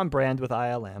 very on brand with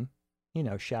ILM.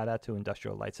 Shout out to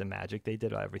Industrial Lights and Magic. They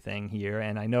did everything here,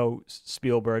 and I know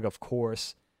Spielberg, of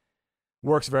course,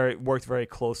 worked very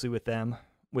closely with them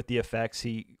with the effects.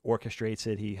 He orchestrates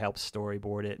it. He helps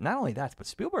storyboard it. Not only that, but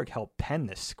Spielberg helped pen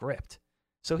the script.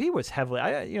 So he was heavily,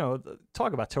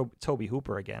 talk about Tobe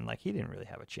Hooper again. Like, he didn't really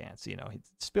have a chance.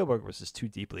 Spielberg was just too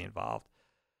deeply involved.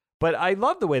 But I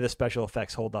love the way the special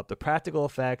effects hold up. The practical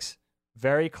effects,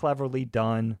 very cleverly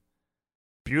done,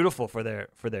 beautiful for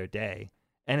their day.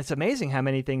 And it's amazing how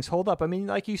many things hold up. I mean,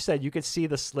 like you said, you could see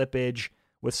the slippage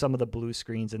with some of the blue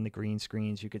screens and the green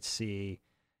screens. You could see,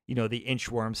 the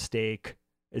inchworm steak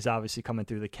is obviously coming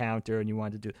through the counter, and you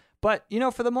wanted to do. But,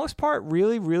 for the most part,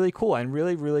 really, really cool and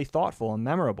really, really thoughtful and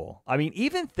memorable. I mean,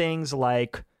 even things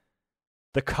like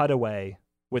the cutaway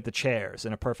with the chairs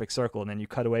in a perfect circle, and then you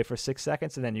cut away for 6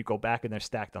 seconds, and then you go back and they're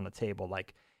stacked on the table.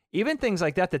 Like, even things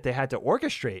like that they had to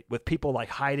orchestrate with people like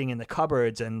hiding in the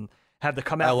cupboards and have to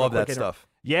come out. I love that stuff.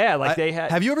 Yeah, like they had.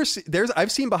 Have you ever seen?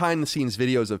 I've seen behind the scenes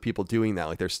videos of people doing that.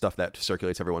 Like, there's stuff that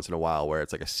circulates every once in a while where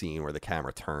it's like a scene where the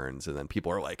camera turns and then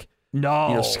people are like,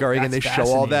 scurrying, and they show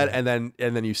all that, and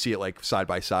then you see it like side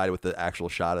by side with the actual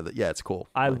shot of it. Yeah, it's cool.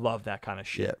 I love that kind of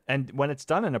shit. Yeah. And when it's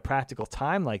done in a practical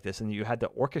time like this, and you had to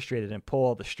orchestrate it and pull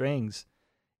all the strings.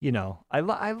 I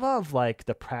love like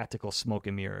the practical smoke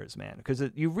and mirrors, man, because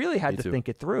you really had to think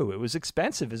it through. It was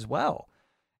expensive as well.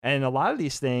 And a lot of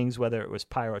these things, whether it was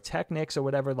pyrotechnics or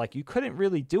whatever, like, you couldn't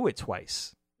really do it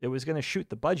twice. It was going to shoot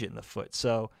the budget in the foot.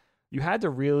 So you had to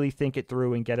really think it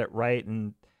through and get it right.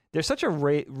 And there's such a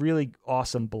really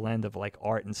awesome blend of like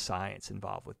art and science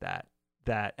involved with that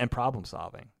and problem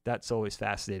solving. That's always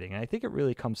fascinating. And I think it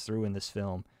really comes through in this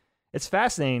film. It's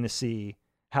fascinating to see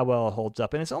how well it holds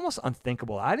up. And it's almost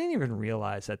unthinkable. I didn't even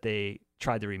realize that they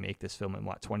tried to remake this film in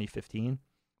 2015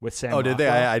 with Sam Rockwell. Did they?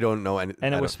 I don't know. And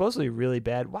it was supposedly really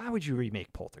bad. Why would you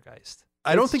remake Poltergeist?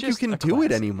 I don't think you can do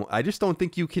it anymore. I just don't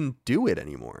think you can do it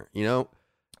anymore.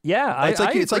 Yeah, it's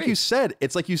like you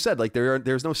said. Like,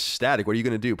 there's no static. What are you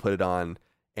going to do? Put it on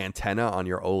antenna on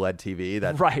your OLED TV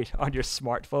that right on your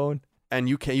smartphone. And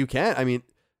you can't. I mean,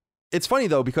 it's funny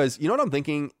though, because you know what I'm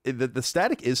thinking? The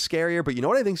static is scarier, but you know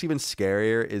what I think is even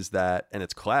scarier is that, and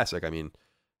it's classic. I mean,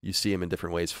 you see him in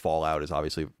different ways. Fallout is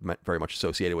obviously very much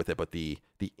associated with it, but the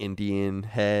Indian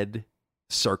head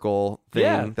circle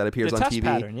thing that appears the on test TV.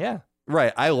 Pattern, yeah.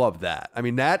 Right. I love that. I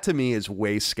mean, that to me is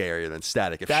way scarier than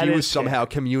static. If that she was scary. somehow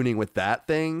communing with that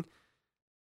thing,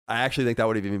 I actually think that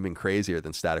would have even been crazier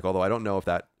than static, although I don't know if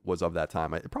that was of that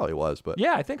time. It probably was, but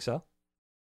yeah, I think so.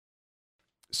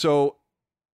 So,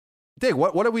 Dig,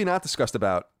 what have we not discussed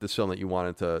about this film that you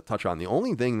wanted to touch on? The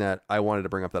only thing that I wanted to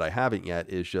bring up that I haven't yet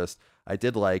is just, I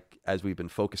did like, as we've been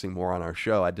focusing more on our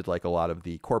show, I did like a lot of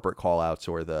the corporate call-outs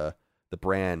or the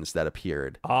brands that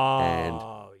appeared. And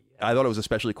I thought it was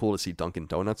especially cool to see Dunkin'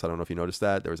 Donuts. I don't know if you noticed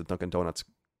that. There was a Dunkin' Donuts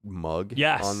mug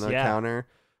on the counter.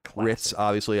 Classic. Ritz,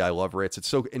 obviously, I love Ritz. It's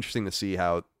so interesting to see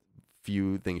how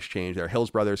few things change there.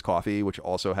 Hills Brothers Coffee, which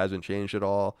also hasn't changed at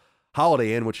all.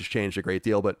 Holiday Inn, which has changed a great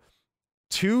deal, but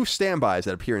two standbys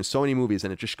that appear in so many movies,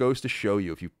 and it just goes to show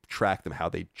you, if you track them, how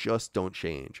they just don't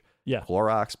change. Yeah.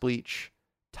 Clorox bleach,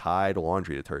 Tide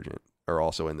laundry detergent are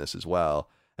also in this as well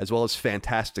as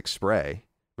Fantastic Spray.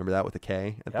 Remember that with a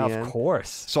K at the end? Of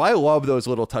course. So I love those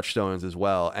little touchstones as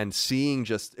well. And seeing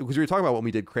just, because we were talking about when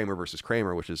we did Kramer versus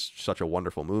Kramer, which is such a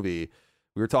wonderful movie,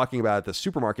 we were talking about the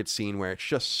supermarket scene where it's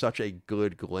just such a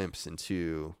good glimpse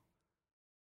into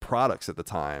products at the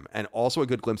time, and also a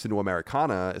good glimpse into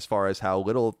Americana as far as how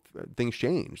little things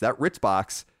change. That Ritz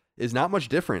box is not much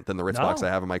different than the Ritz box I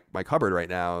have in my cupboard right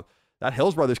now. That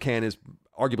Hills Brothers can is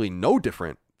arguably no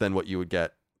different than what you would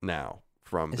get now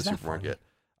from the supermarket. Funny?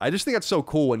 I just think that's so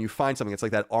cool when you find something. It's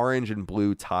like that orange and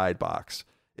blue Tide box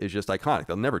is just iconic.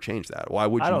 They'll never change that. Why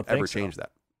would you ever change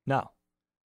that? No,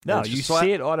 you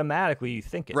see it automatically. You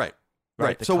think it. Right.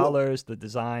 The colors, the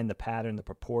design, the pattern, the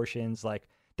proportions, like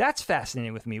that's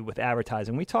fascinating with me with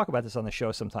advertising. We talk about this on the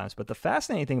show sometimes, but the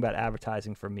fascinating thing about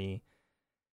advertising for me,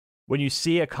 when you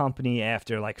see a company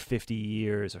after like 50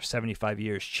 years or 75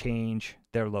 years change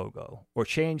their logo or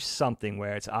change something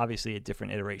where it's obviously a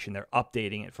different iteration, they're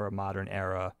updating it for a modern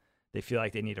era, they feel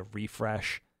like they need a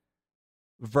refresh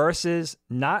versus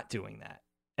not doing that.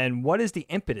 And what is the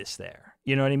impetus there?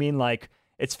 You know what I mean? Like,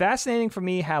 it's fascinating for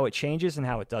me how it changes and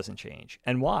how it doesn't change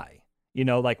and why. You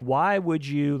know, like, why would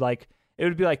you, like, it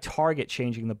would be like Target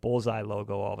changing the Bullseye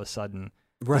logo all of a sudden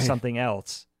to something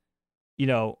else. You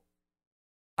know,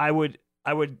 I would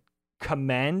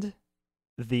commend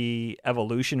the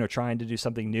evolution or trying to do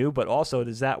something new, but also,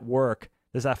 does that work?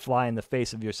 Does that fly in the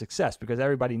face of your success? Because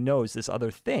everybody knows this other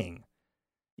thing.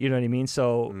 You know what I mean?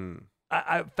 So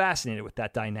I'm fascinated with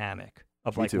that dynamic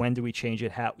of like, when do we change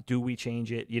it? How do we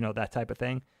change it? You know, that type of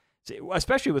thing. So,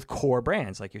 especially with core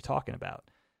brands like you're talking about.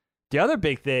 The other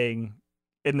big thing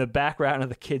in the background of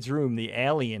the kids' room, the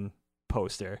Alien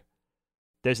poster.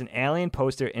 There's an Alien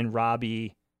poster in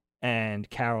Robbie and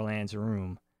Carol Ann's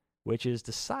room, which is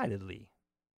decidedly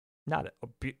not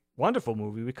a wonderful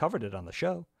movie. We covered it on the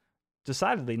show.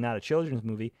 Decidedly not a children's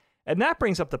movie. And that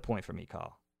brings up the point for me,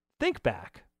 Carl. Think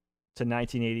back to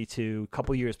 1982, a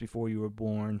couple years before you were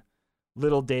born.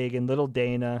 Little Dagan, Little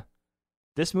Dana.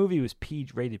 This movie was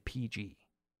rated PG.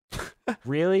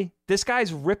 Really? This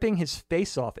guy's ripping his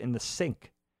face off in the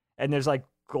sink. And there's like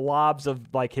globs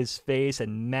of like his face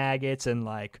and maggots and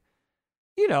like,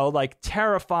 you know, like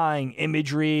terrifying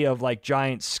imagery of like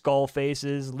giant skull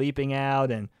faces leaping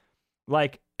out. And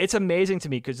like, it's amazing to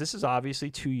me because this is obviously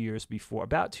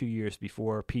about 2 years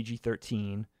before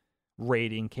PG-13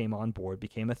 rating came on board,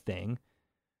 became a thing.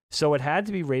 So it had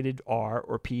to be rated R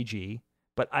or PG.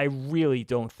 But I really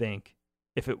don't think,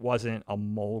 if it wasn't a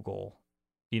mogul,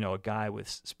 you know, a guy with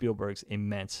Spielberg's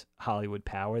immense Hollywood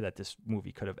power, that this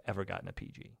movie could have ever gotten a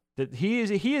PG. That he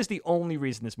is the only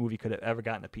reason this movie could have ever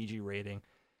gotten a PG rating.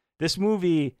 This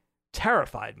movie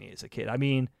terrified me as a kid. I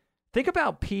mean, think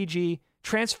about PG.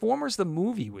 Transformers the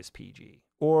movie was PG.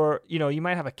 Or, you know, you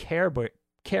might have a Care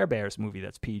Bears movie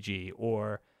that's PG.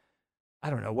 Or, I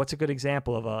don't know, what's a good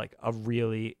example of a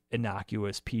really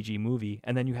innocuous PG movie?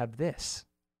 And then you have this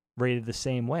rated the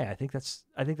same way. I think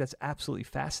that's absolutely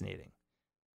fascinating.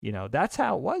 You know, that's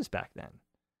how it was back then.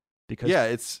 Because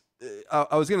it's.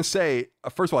 I was going to say,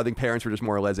 first of all, I think parents were just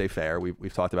more laissez-faire.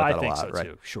 We've talked about that a lot, so right?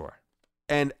 Too, sure.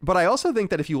 But I also think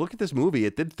that if you look at this movie,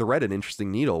 it did thread an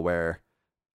interesting needle where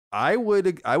I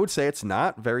would say it's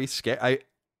not very scary.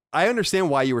 I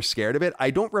understand why you were scared of it. I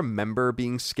don't remember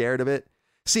being scared of it.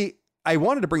 See, I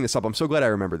wanted to bring this up. I'm so glad I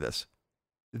remember this.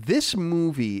 This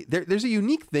movie, there's a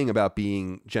unique thing about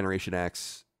being Generation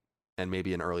X and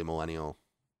maybe an early millennial,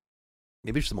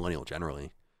 maybe just a millennial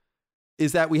generally.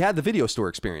 is that we had the video store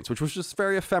experience, which was just a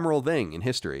very ephemeral thing in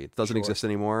history. It doesn't Sure. exist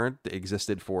anymore. It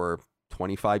existed for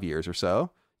 25 years or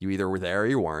so. You either were there or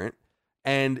you weren't.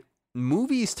 And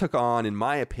movies took on, in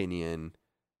my opinion,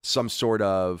 some sort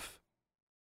of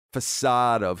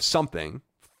facade of something,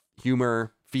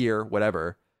 humor, fear,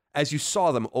 whatever, as you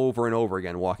saw them over and over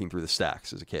again walking through the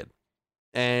stacks as a kid.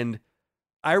 And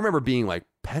I remember being like,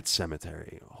 Pet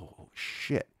Sematary, oh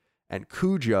shit, and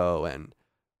Cujo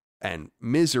and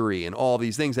Misery and all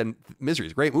these things. And Misery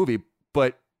is a great movie,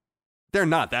 but they're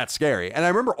not that scary. And I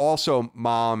remember also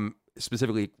Mom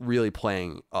specifically really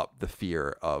playing up the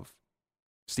fear of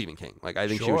Stephen King. Like, I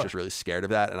think she was Sure. just really scared of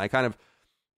that. And I kind of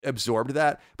absorbed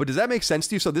that. But does that make sense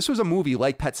to you? So this was a movie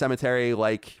like Pet Sematary,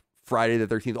 like Friday the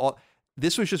 13th.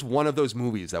 This was just one of those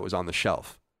movies that was on the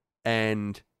shelf.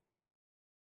 And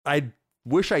I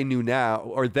wish I knew now,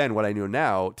 or then what I knew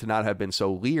now, to not have been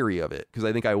so leery of it. Because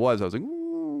I think I was like,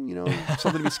 ooh, you know,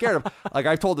 something to be scared of. Like,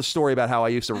 I've told the story about how I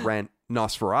used to rent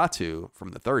Nosferatu from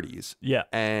the 30s Yeah.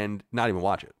 and not even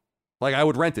watch it. Like, I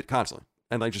would rent it constantly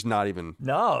and like just not even,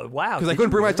 No, wow. because I did couldn't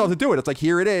you bring really? myself to do it. It's like,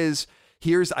 here it is.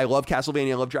 I love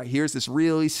Castlevania. I love here's this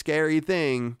really scary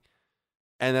thing.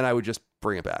 And then I would just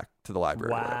bring it back to the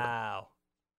library. Or whatever. Wow.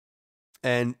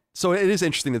 And so it is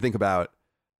interesting to think about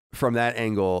from that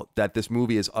angle, that this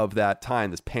movie is of that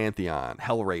time, this pantheon,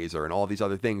 Hellraiser, and all these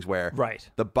other things where Right.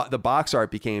 the box art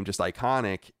became just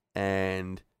iconic.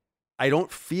 And I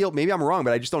don't feel, maybe I'm wrong,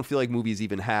 but I just don't feel like movies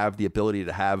even have the ability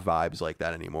to have vibes like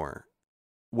that anymore,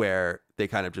 where they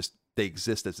kind of just, they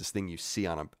exist as this thing you see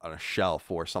on a shelf,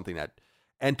 or something that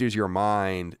enters your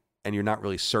mind and you're not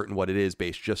really certain what it is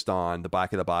based just on the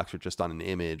back of the box, or just on an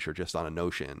image, or just on a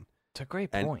notion. It's a great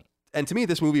And- point. And to me,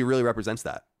 this movie really represents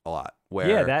that a lot. Where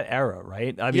Yeah, that era,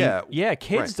 right? I mean, Yeah,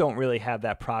 kids right. don't really have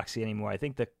that proxy anymore. I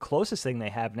think the closest thing they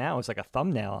have now is like a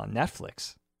thumbnail on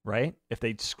Netflix, right? If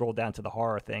they scroll down to the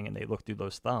horror thing and they look through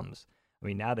those thumbs. I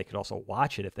mean, now they could also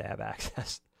watch it if they have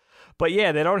access. But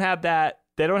yeah, they don't have that.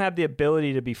 They don't have the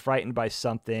ability to be frightened by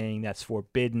something that's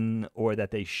forbidden, or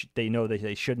that they know that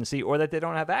they shouldn't see, or that they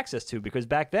don't have access to. Because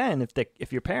back then,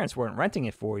 if your parents weren't renting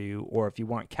it for you, or if you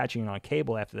weren't catching it on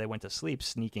cable after they went to sleep,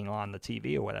 sneaking on the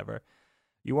TV or whatever,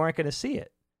 you weren't going to see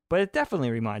it. But it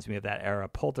definitely reminds me of that era.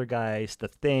 Poltergeist, The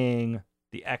Thing,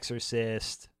 The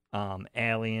Exorcist,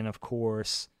 Alien, of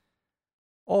course.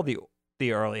 All the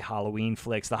early Halloween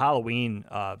flicks. The Halloween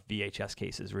VHS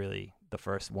cases, really, the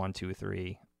first 1, 2,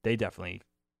 3, they definitely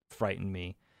frightened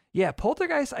me. Yeah,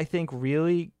 Poltergeist, I think,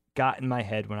 really got in my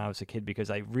head when I was a kid, because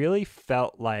I really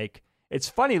felt like, it's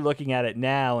funny looking at it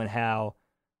now and how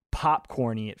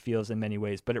popcorny it feels in many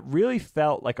ways, but it really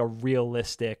felt like a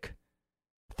realistic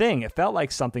thing. It felt like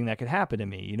something that could happen to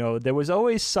me. You know, there was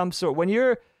always some sort, when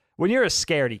you're a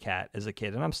scaredy cat as a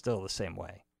kid, and I'm still the same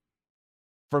way.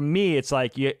 For me, it's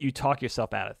like you talk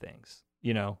yourself out of things.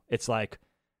 You know, it's like,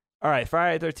 all right,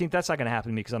 Friday the 13th, that's not going to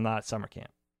happen to me because I'm not at summer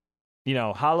camp. You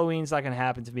know, Halloween's not going to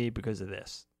happen to me because of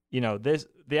this. You know, The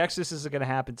Exorcist is going to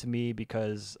happen to me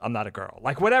because I'm not a girl.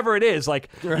 Like, whatever it is, like,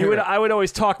 I would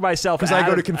always talk myself because I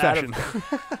go to confession.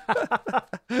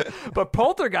 But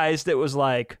Poltergeist, it was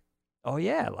like, oh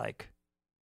yeah, like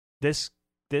this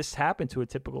happened to a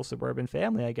typical suburban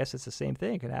family. I guess it's the same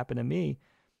thing. It could happen to me.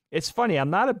 It's funny. I'm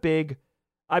not a big,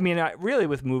 really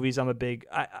with movies,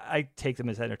 I take them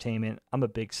as entertainment. I'm a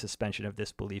big suspension of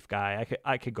disbelief guy.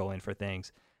 I could go in for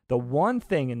things. The one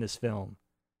thing in this film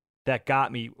that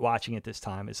got me watching it this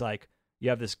time is, like, you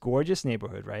have this gorgeous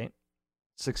neighborhood, right?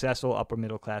 Successful upper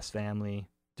middle class family,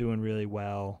 doing really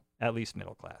well, at least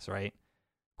middle class, right?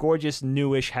 Gorgeous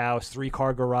newish house,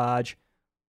 3-car garage.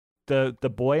 The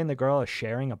boy and the girl are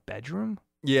sharing a bedroom.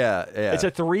 Yeah. It's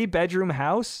a 3-bedroom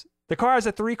house. The car has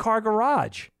a 3-car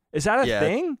garage. Is that a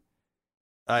thing?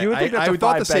 You would think that's a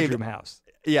 5-bedroom house.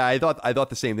 Yeah, I thought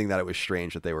the same thing, that it was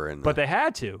strange that they were in. But they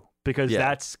had to, because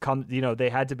they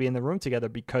had to be in the room together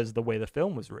because of the way the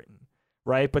film was written,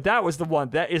 right? But that was the one,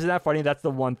 isn't that funny? That's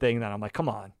the one thing that I'm like, come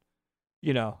on.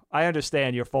 You know, I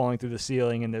understand you're falling through the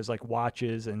ceiling and there's like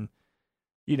watches and,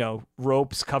 you know,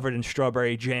 ropes covered in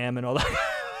strawberry jam and all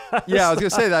that. Yeah, I was gonna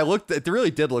say that it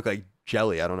really did look like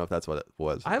jelly. I don't know if that's what it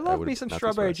was. I love me some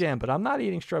strawberry jam, but I'm not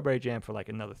eating strawberry jam for like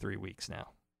another 3 weeks now.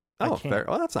 Oh, fair.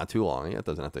 Well, that's not too long. Yeah, it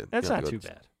doesn't have to. That's not too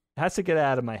bad. It has to get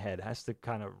out of my head. It has to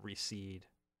kind of recede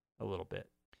a little bit.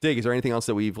 Dig, is there anything else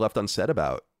that we've left unsaid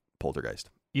about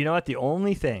Poltergeist? You know what? The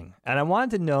only thing, and I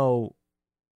wanted to know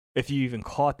if you even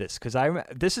caught this, because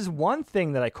this is one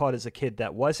thing that I caught as a kid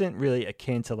that wasn't really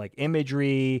akin to like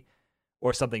imagery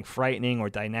or something frightening or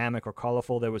dynamic or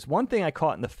colorful. There was one thing I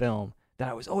caught in the film that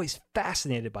I was always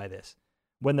fascinated by this.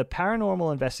 When the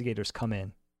paranormal investigators come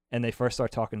in and they first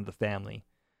start talking to the family,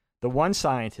 the one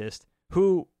scientist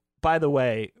who, by the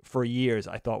way, for years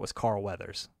I thought was Carl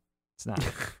Weathers. It's not.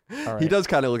 All right. He does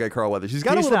kind of look like Carl Weathers. He's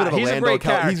got He's a little not. bit of a He's a Lando. great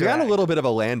character He's got a actor. little bit of a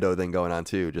Lando thing going on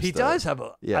too. Just He does have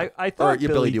a. yeah. I thought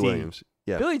Billy D. Williams.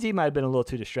 Yeah. Billy D might have been a little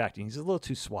too distracting. He's a little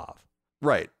too suave.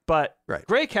 Right. But Right.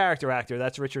 great character actor.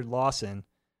 That's Richard Lawson.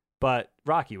 But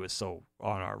Rocky was so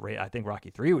on our radar. I think Rocky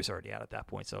 3 was already out at that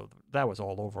point, so that was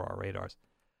all over our radars.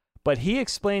 But he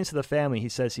explains to the family, he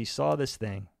says he saw this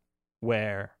thing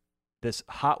where this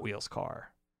Hot Wheels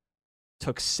car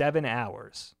took 7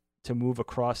 hours to move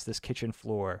across this kitchen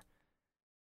floor.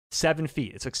 7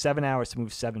 feet. It took 7 hours to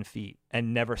move 7 feet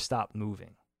and never stopped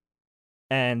moving.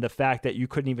 And the fact that you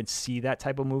couldn't even see that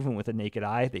type of movement with a naked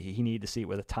eye, that he needed to see it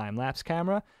with a time-lapse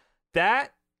camera,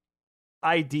 that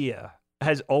idea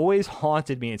has always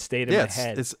haunted me and stayed in my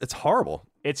head. It's horrible.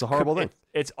 It's a horrible thing.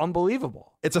 It's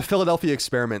unbelievable. It's a Philadelphia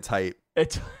experiment type,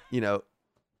 It's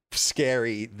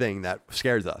scary thing that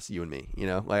scares us, you and me.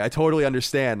 Like I totally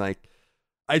understand. Like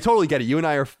I totally get it. You and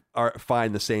I are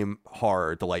find the same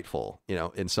horror delightful,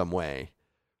 in some way,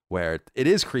 where it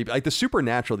is creepy. Like the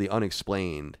supernatural, the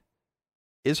unexplained,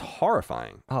 is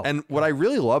horrifying. Oh, and what I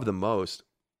really love the most,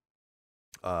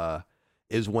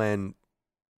 is when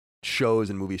shows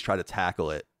and movies try to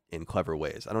tackle it in clever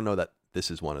ways. I don't know that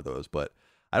this is one of those, but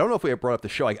I don't know if we brought up the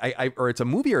show. Or it's a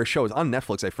movie or a show. It's on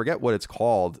Netflix. I forget what it's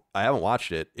called. I haven't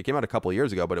watched it. It came out a couple of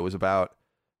years ago, but it was about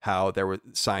how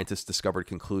scientists discovered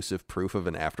conclusive proof of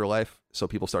an afterlife. So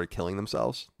people started killing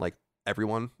themselves, like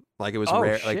everyone. Like it was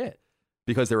rare, shit. like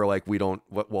because they were like,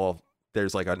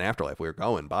 there's like an afterlife we're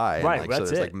going by, and Right, like, that's so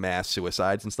there's it. like mass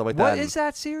suicides and stuff like What that. is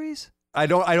that series? I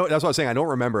don't. That's what I'm saying. I don't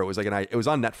remember. It was it was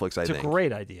on Netflix. I It's think a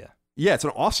great idea. Yeah, it's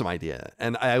an awesome idea.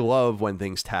 And I love when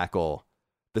things tackle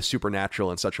the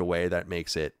supernatural in such a way that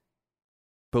makes it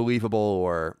believable,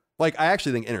 or like I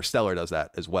actually think Interstellar does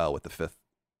that as well with the fifth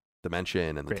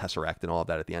dimension and Great. the Tesseract and all of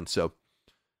that at the end. So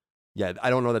yeah, I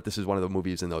don't know that this is one of the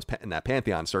movies in that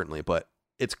pantheon, certainly, but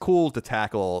it's cool to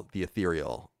tackle the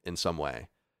ethereal in some way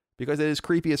because it is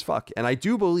creepy as fuck. And I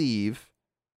do believe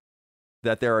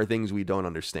that there are things we don't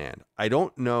understand. I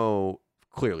don't know.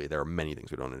 Clearly, there are many things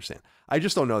we don't understand. I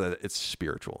just don't know that it's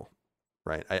spiritual,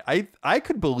 right? I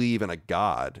could believe in a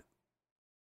God.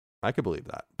 I could believe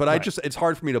that. But Right. it's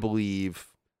hard for me to believe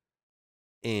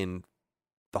in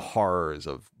the horrors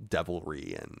of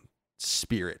devilry and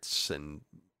spirits and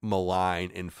malign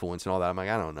influence and all that. I'm like,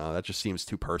 I don't know. That just seems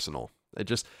too personal.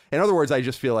 In other words, I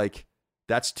just feel like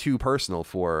that's too personal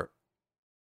for,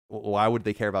 why would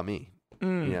they care about me?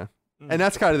 Yeah. And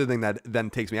that's kind of the thing that then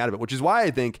takes me out of it, which is why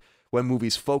I think when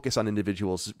movies focus on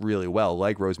individuals really well,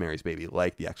 like Rosemary's Baby,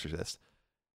 like The Exorcist,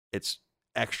 it's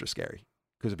extra scary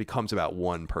because it becomes about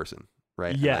one person,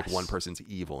 right? Yes. And like one person's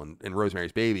evil. And in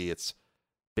Rosemary's Baby, it's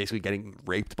basically getting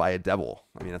raped by a devil.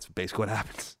 I mean, that's basically what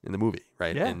happens in the movie,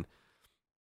 right? Yeah. And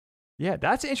Yeah,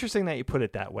 that's interesting that you put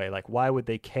it that way. Like, why would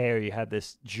they care? You have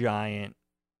this giant,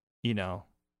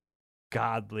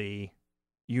 godly,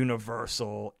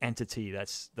 universal entity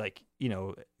that's like,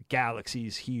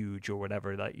 galaxies huge or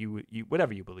whatever that you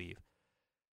whatever you believe.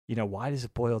 Why does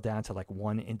it boil down to like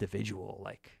one individual?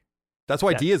 Like that's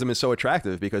why that- deism is so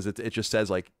attractive, because it just says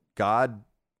like God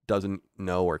doesn't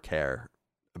know or care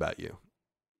about you,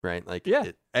 right? Like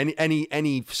Yeah.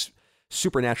 any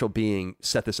supernatural being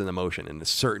set this into motion, and it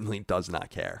certainly does not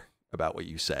care about what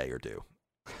you say or do,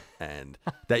 and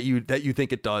that you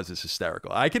think it does is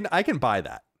hysterical. I can buy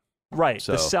that. Right.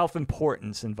 So- The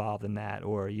self-importance involved in that,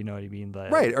 or you know what I mean?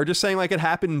 Right. Or just saying like it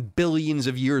happened billions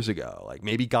of years ago. Like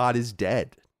maybe God is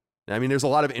dead. I mean, there's a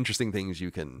lot of interesting things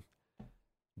you can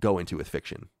go into with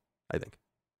fiction, I think.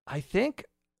 I think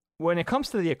when it comes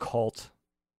to the occult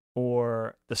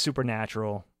or the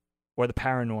supernatural or the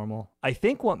paranormal, I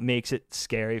think what makes it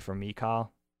scary for me,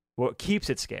 Kyle, what keeps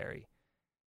it scary,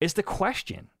 is the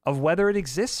question of whether it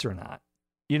exists or not.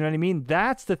 You know what I mean?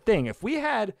 That's the thing.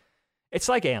 It's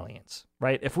like aliens,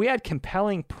 right? If we had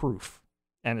compelling proof,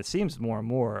 and it seems more and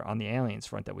more on the aliens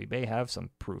front that we may have some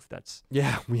proof that's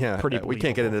Yeah. Pretty We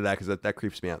can't get believable. into that because that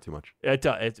creeps me out too much. it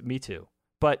does. Me too.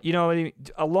 But you know, what I mean?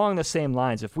 Along the same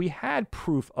lines, if we had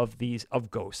proof of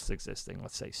ghosts existing,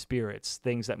 let's say spirits,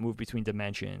 things that move between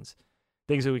dimensions,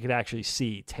 things that we could actually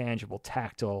see, tangible,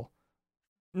 tactile,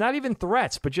 not even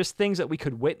threats, but just things that we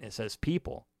could witness as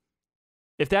people.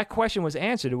 If that question was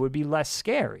answered, it would be less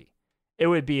scary. It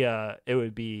would be a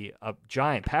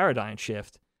giant paradigm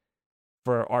shift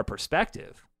for our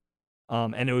perspective,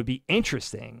 and it would be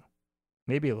interesting,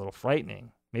 maybe a little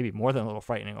frightening, maybe more than a little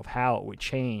frightening, of how it would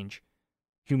change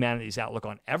humanity's outlook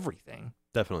on everything.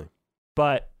 Definitely.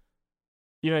 But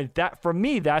that for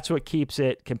me, that's what keeps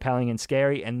it compelling and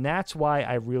scary, and that's why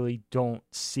I really don't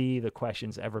see the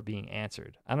questions ever being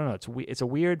answered. I don't know. It's a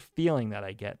weird feeling that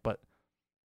I get, but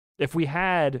if we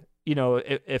had,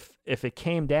 if it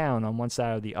came down on one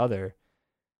side or the other,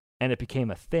 and it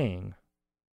became a thing,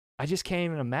 I just can't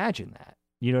even imagine that.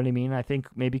 You know what I mean? I think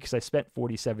maybe because I spent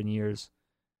 47 years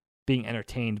being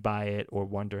entertained by it, or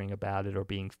wondering about it, or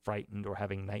being frightened, or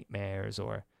having nightmares,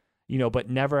 or but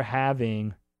never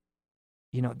having.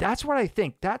 That's what I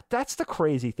think. That's the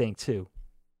crazy thing too.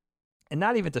 And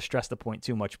not even to stress the point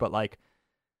too much, but like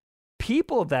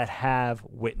people that have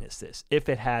witnessed this, if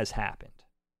it has happened,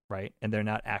 right? And they're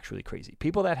not actually crazy.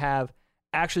 People that have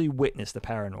actually witnessed the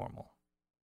paranormal,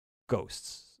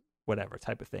 ghosts, whatever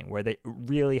type of thing, where they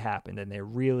really happened and they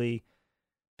really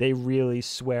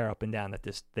swear up and down that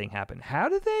this thing happened. How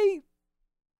do they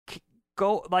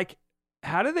go? Like,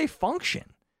 how do they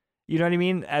function? You know what I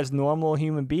mean? As normal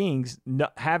human beings,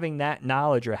 having that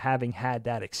knowledge or having had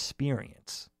that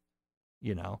experience,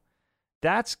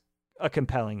 that's a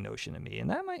compelling notion to me. And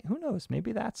that might, who knows,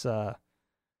 maybe that's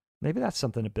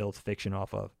something to build fiction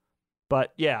off of.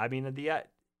 But yeah, I mean,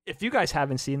 if you guys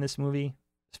haven't seen this movie,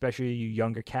 especially you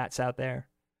younger cats out there,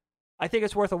 I think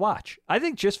it's worth a watch. I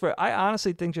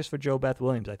honestly think just for Jo Beth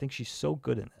Williams, I think she's so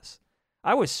good in this.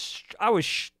 I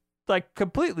was like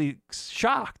completely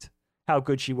shocked how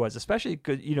good she was, especially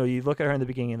because, you look at her in the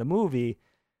beginning of the movie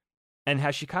and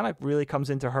how she kind of really comes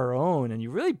into her own, and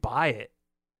you really buy it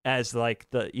as like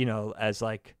the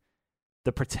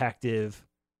protective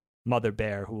mother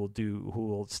bear who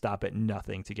will stop at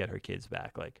nothing to get her kids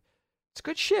back. Like, it's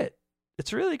good shit.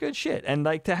 It's really good shit. And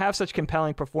like to have such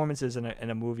compelling performances in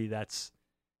a movie that's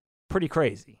pretty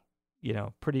crazy,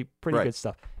 pretty right. Good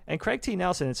stuff. And Craig T.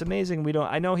 Nelson, it's amazing.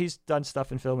 I know he's done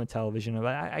stuff in film and television, but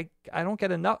I don't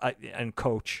get enough. And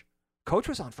Coach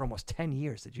was on for almost 10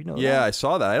 years. Did you know that? Yeah, I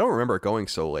saw that. I don't remember it going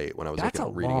so late when I was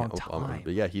reading long it. Time.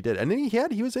 But yeah, he did. And then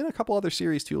he was in a couple other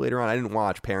series too later on. I didn't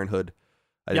watch Parenthood.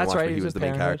 I didn't watch, but he was the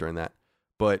main character in that.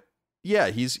 But yeah,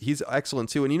 he's excellent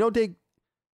too. And Dig,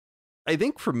 I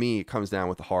think for me, it comes down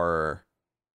with the horror.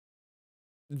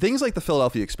 Things like the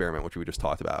Philadelphia Experiment, which we just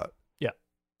talked about. Yeah.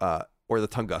 Or the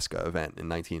Tunguska event in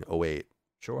 1908.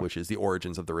 Sure. Which is the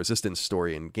origins of the resistance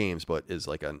story in games, but is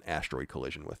like an asteroid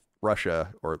collision with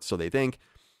Russia, or so they think.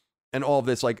 And all of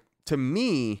this, like, to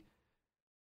me,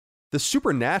 the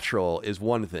supernatural is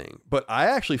one thing, but I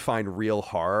actually find real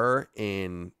horror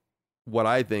in what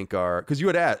I think are, because you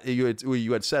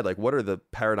had said, like, what are the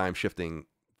paradigm shifting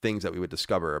things that we would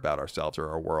discover about ourselves or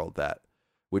our world that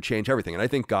would change everything? And I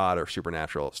think God or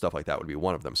supernatural stuff like that would be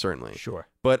one of them, certainly. Sure.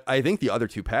 But I think the other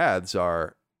two paths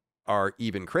are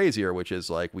even crazier, which is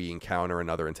like we encounter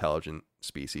another intelligent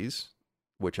species,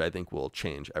 which I think will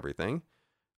change everything,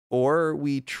 or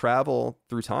we travel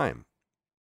through time.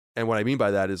 And what I mean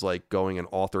by that is like going and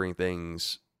altering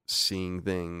things, seeing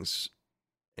things,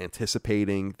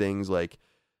 anticipating things, like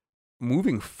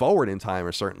moving forward in time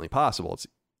are certainly possible. It's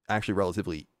actually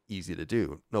relatively easy to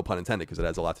do, no pun intended, because it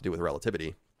has a lot to do with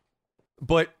relativity.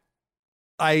 But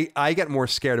I get more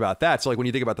scared about that. So like when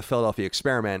you think about the Philadelphia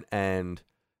Experiment and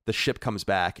the ship comes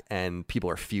back and people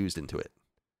are fused into it,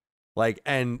 like,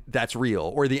 and that's real,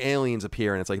 or the aliens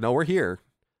appear and it's like, no, we're here.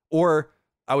 Or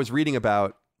I was reading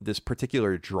about this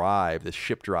particular drive, this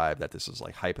ship drive, that this is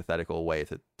like hypothetical way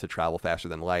to travel faster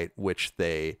than light, which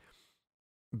they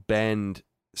bend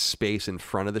space in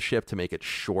front of the ship to make it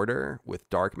shorter with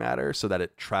dark matter so that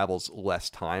it travels less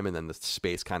time, and then the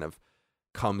space kind of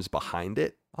comes behind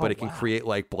it, but it can create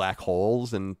like black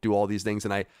holes and do all these things.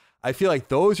 And I feel like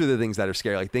those are the things that are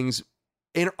scary, like things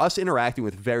in us interacting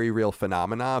with very real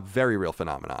phenomena,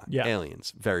 yeah.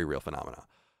 Aliens, very real phenomena,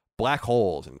 black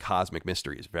holes and cosmic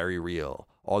mysteries, very real,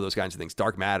 all those kinds of things,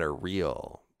 dark matter,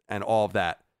 real, and all of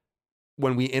that.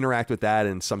 When we interact with that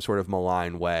in some sort of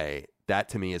malign way, that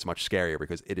to me is much scarier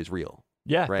because it is real.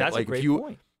 Yeah, right? That's like a great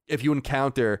point. If you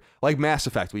encounter like Mass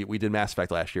Effect, we did Mass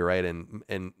Effect last year, right?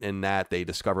 And in that they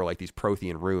discover like these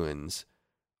Prothean ruins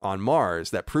on Mars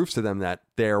that proves to them that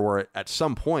there were at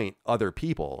some point other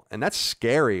people, and that's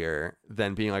scarier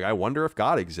than being like, I wonder if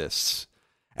God exists.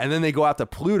 And then they go out to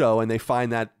Pluto and they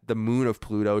find that the moon of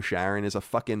Pluto, Sharon, is a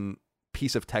fucking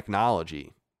piece of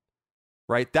technology,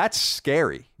 right? That's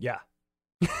scary. Yeah.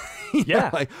 Yeah,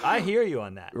 like, I hear you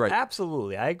on that. Right.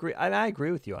 Absolutely. I agree. And I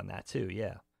agree with you on that too.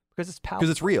 Yeah. Because it's powerful.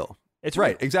 Because it's real. It's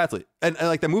right. real. Exactly. And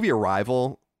like the movie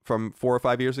Arrival from 4 or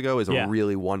 5 years ago is a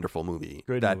really wonderful movie.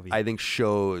 Good that movie. I think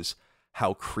shows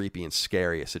how creepy and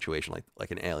scary a situation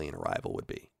like an alien arrival would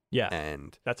be. Yeah.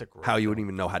 And that's a great how you wouldn't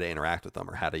even know how to interact with them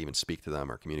or how to even speak to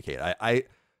them or communicate. I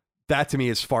that to me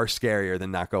is far scarier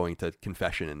than not going to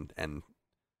confession and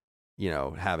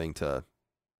having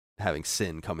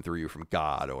sin coming through you from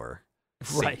God or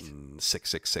Satan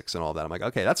 666 and all that. I'm like,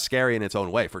 okay, that's scary in its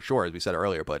own way for sure, as we said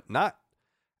earlier, but not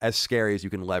as scary as you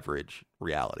can leverage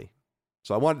reality.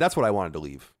 So that's what I wanted to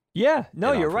leave. Yeah,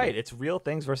 no, you're right. It's real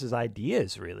things versus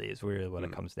ideas, really, is really what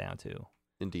it comes down to.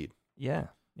 Indeed. Yeah,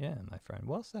 my friend.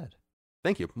 Well said.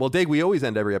 Thank you. Well, Dig, we always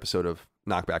end every episode of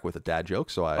Knockback with a dad joke,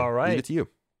 so I leave it to you.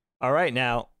 All right,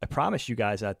 now, I promise you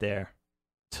guys out there,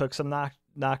 took some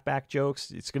knockback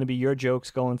jokes. It's going to be your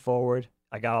jokes going forward.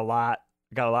 I got a lot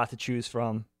to choose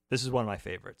from. This is one of my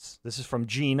favorites. This is from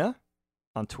Gina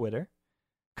on Twitter.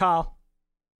 Kyle,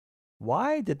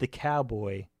 why did the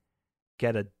cowboy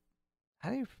get a... How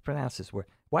do you pronounce this word?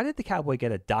 Why did the cowboy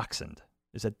get a dachshund?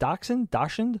 Is it dachshund?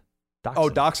 Dachshund? Oh,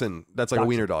 dachshund. That's like a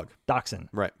wiener dog. Dachshund.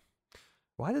 Right.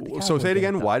 Why did the cowboy So say it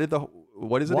again. Why did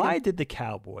the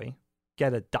cowboy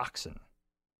get a dachshund?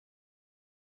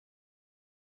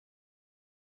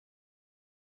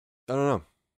 I don't know.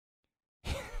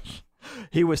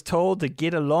 He was told to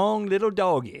get along, little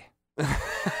doggy.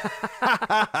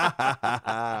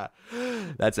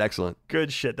 That's excellent.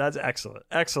 Good shit. That's excellent.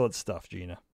 Excellent stuff,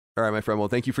 Gina. All right, my friend. Well,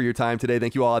 thank you for your time today.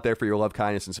 Thank you all out there for your love,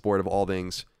 kindness, and support of all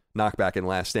things Knockback and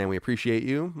Last Stand. We appreciate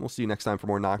you. We'll see you next time for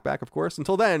more Knockback, of course.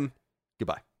 Until then,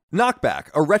 goodbye. Knockback,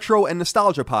 a retro and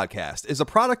nostalgia podcast, is a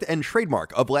product and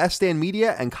trademark of Last Stand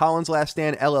Media and Collins Last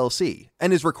Stand LLC,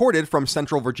 and is recorded from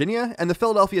Central Virginia and the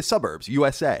Philadelphia suburbs,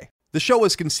 USA. The show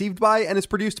was conceived by and is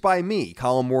produced by me,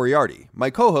 Colin Moriarty. My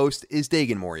co-host is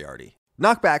Dagan Moriarty.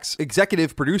 Knockback's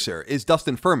executive producer is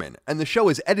Dustin Furman, and the show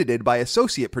is edited by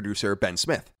associate producer Ben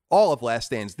Smith. All of Last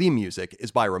Stand's theme music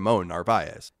is by Ramon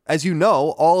Narvaez. As you know,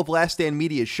 all of Last Stand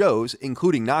Media's shows,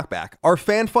 including Knockback, are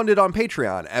fan-funded on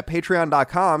Patreon at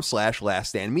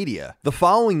patreon.com/laststandmedia. The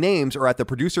following names are at the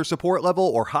producer support level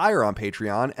or higher on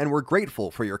Patreon, and we're grateful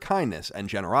for your kindness and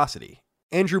generosity.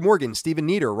 Andrew Morgan, Stephen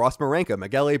Nieder, Ross Marenka,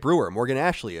 Miguel A. Brewer, Morgan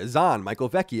Ashley, Azan, Michael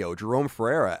Vecchio, Jerome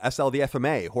Ferreira, SL the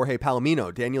FMA, Jorge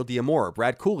Palomino, Daniel Diamore,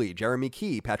 Brad Cooley, Jeremy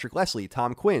Key, Patrick Leslie,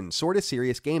 Tom Quinn, Sorta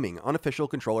Serious Gaming, Unofficial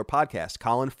Controller Podcast,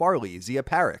 Colin Farley, Zia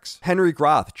Parix, Henry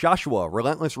Groth, Joshua,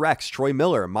 Relentless Rex, Troy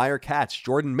Miller, Meyer Katz,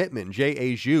 Jordan Mittman,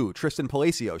 J.A. Zhu, Tristan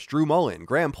Palacios, Drew Mullen,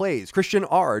 Graham Plays, Christian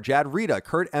R., Jad Rita,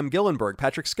 Kurt M. Gillenberg,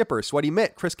 Patrick Skipper, Sweaty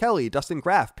Mitt, Chris Kelly, Dustin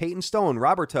Graff, Peyton Stone,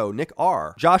 Roberto, Nick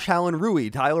R., Josh Hallen Rui,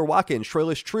 Tyler Watkins, Troilish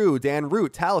True, Dan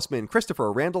Root, Talisman,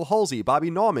 Christopher, Randall Halsey,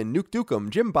 Bobby Nauman, Nuke Dukem,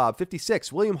 Jim Bob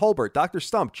 56, William Holbert, Dr.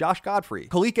 Stump, Josh Godfrey,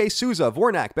 Kalike Souza,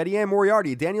 Vornak, Betty Ann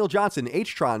Moriarty, Daniel Johnson,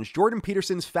 H-Trons, Jordan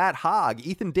Peterson's Fat Hog,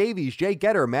 Ethan Davies, Jay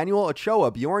Getter, Manuel Ochoa,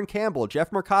 Bjorn Campbell,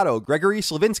 Jeff Mercado, Gregory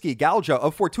Slavinsky, Galja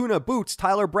of Fortuna, Boots,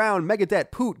 Tyler Brown,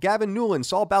 Megadet, Poot, Gavin Newland,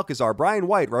 Saul Balcazar, Brian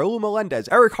White, Raul Melendez,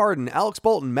 Eric Harden, Alex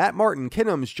Bolton, Matt Martin,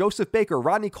 Kinnums, Joseph Baker,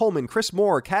 Rodney Coleman, Chris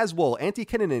Moore, Caswell, Auntie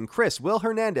Kinnanen, Chris, Will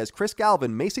Hernandez, Chris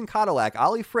Galvin, Mason Cadillac,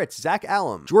 Ali Fritz, Zach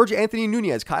Allum, George Anthony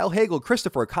Nunez, Kyle Hagel,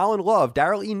 Christopher, Colin Love,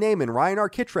 Daryl E. Naiman, Ryan R.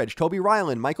 Kittredge, Toby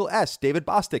Ryland, Michael S., David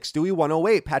Bostic, Stewie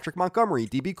 108, Patrick Montgomery,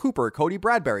 DB Cooper, Cody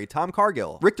Bradbury, Tom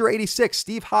Cargill, Richter 86,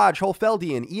 Steve Hodge,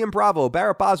 Holfeldian, Ian Bravo,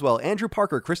 Barrett Boswell, Andrew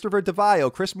Parker, Christopher DeVio,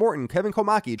 Chris Morton, Kevin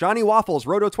Komaki, Johnny Waffles,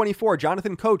 Roto 24,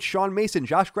 Jonathan Coach, Sean Mason,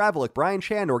 Josh Gravelick, Brian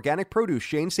Chan, Organic Produce,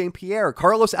 Shane St. Pierre,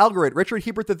 Carlos Algarit, Richard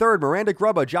Hebert III, Miranda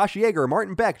Grubba, Josh Yeager,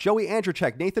 Martin Beck, Joey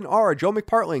Andrzejczyk, Nathan R., Joe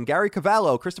McPartling, Gary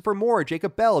Cavallo, Christopher Moore,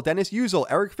 Jacob Bell, Dennis Uzel,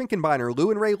 Eric Finkenbeiner,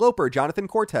 Lou and Ray Loper, Jonathan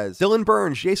Cortez, Dylan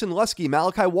Burns, Jason Lusky,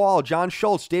 Malachi Wall, John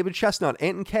Schultz, David Chestnut,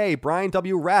 Anton K., Brian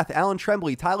W. Rath, Alan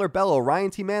Tremblay, Tyler Bello,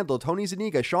 Ryan T. Mandel, Tony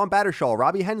Zuniga, Sean Battershaw,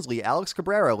 Robbie Hensley, Alex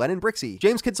Cabrera, Lennon Brixey,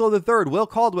 James Kinslow III, Will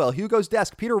Caldwell, Hugo's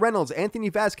Desk, Peter Reynolds, Anthony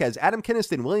Vasquez, Adam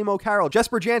Kinniston, William O'Carroll,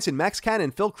 Jesper Jansen, Max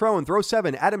Cannon, Phil Crone, Throw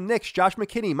 7, Adam Nix, Josh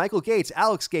McKinney, Michael Gates,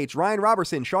 Alex Gates, Ryan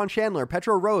Robertson, Sean Chandler,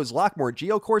 Petro Rose, Lockmore,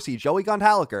 Gio Corsi, Joey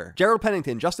Gondhaliker, Gerald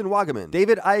Pennington, Justin Wagaman,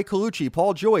 David Iacolucci,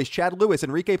 Paul Joyce, Chad Lewis,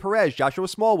 Enrique Perez, Joshua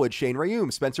Smallwood, Shane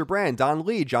Rayum, Spencer Brand, Don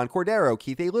Lee, John Cordero,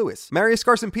 Keith A. Lewis, Marius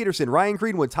Carson Peterson, Ryan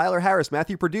Greenwood, Tyler Harris,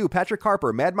 Matthew Purdue, Patrick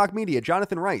Harper, Mad Mock Media,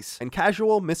 Jonathan Rice, and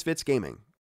Casual Misfits Gaming.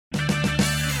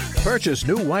 Purchase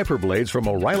new wiper blades from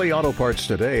O'Reilly Auto Parts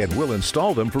today and we'll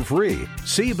install them for free.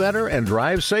 See better and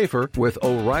drive safer with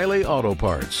O'Reilly Auto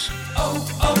Parts.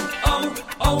 Oh,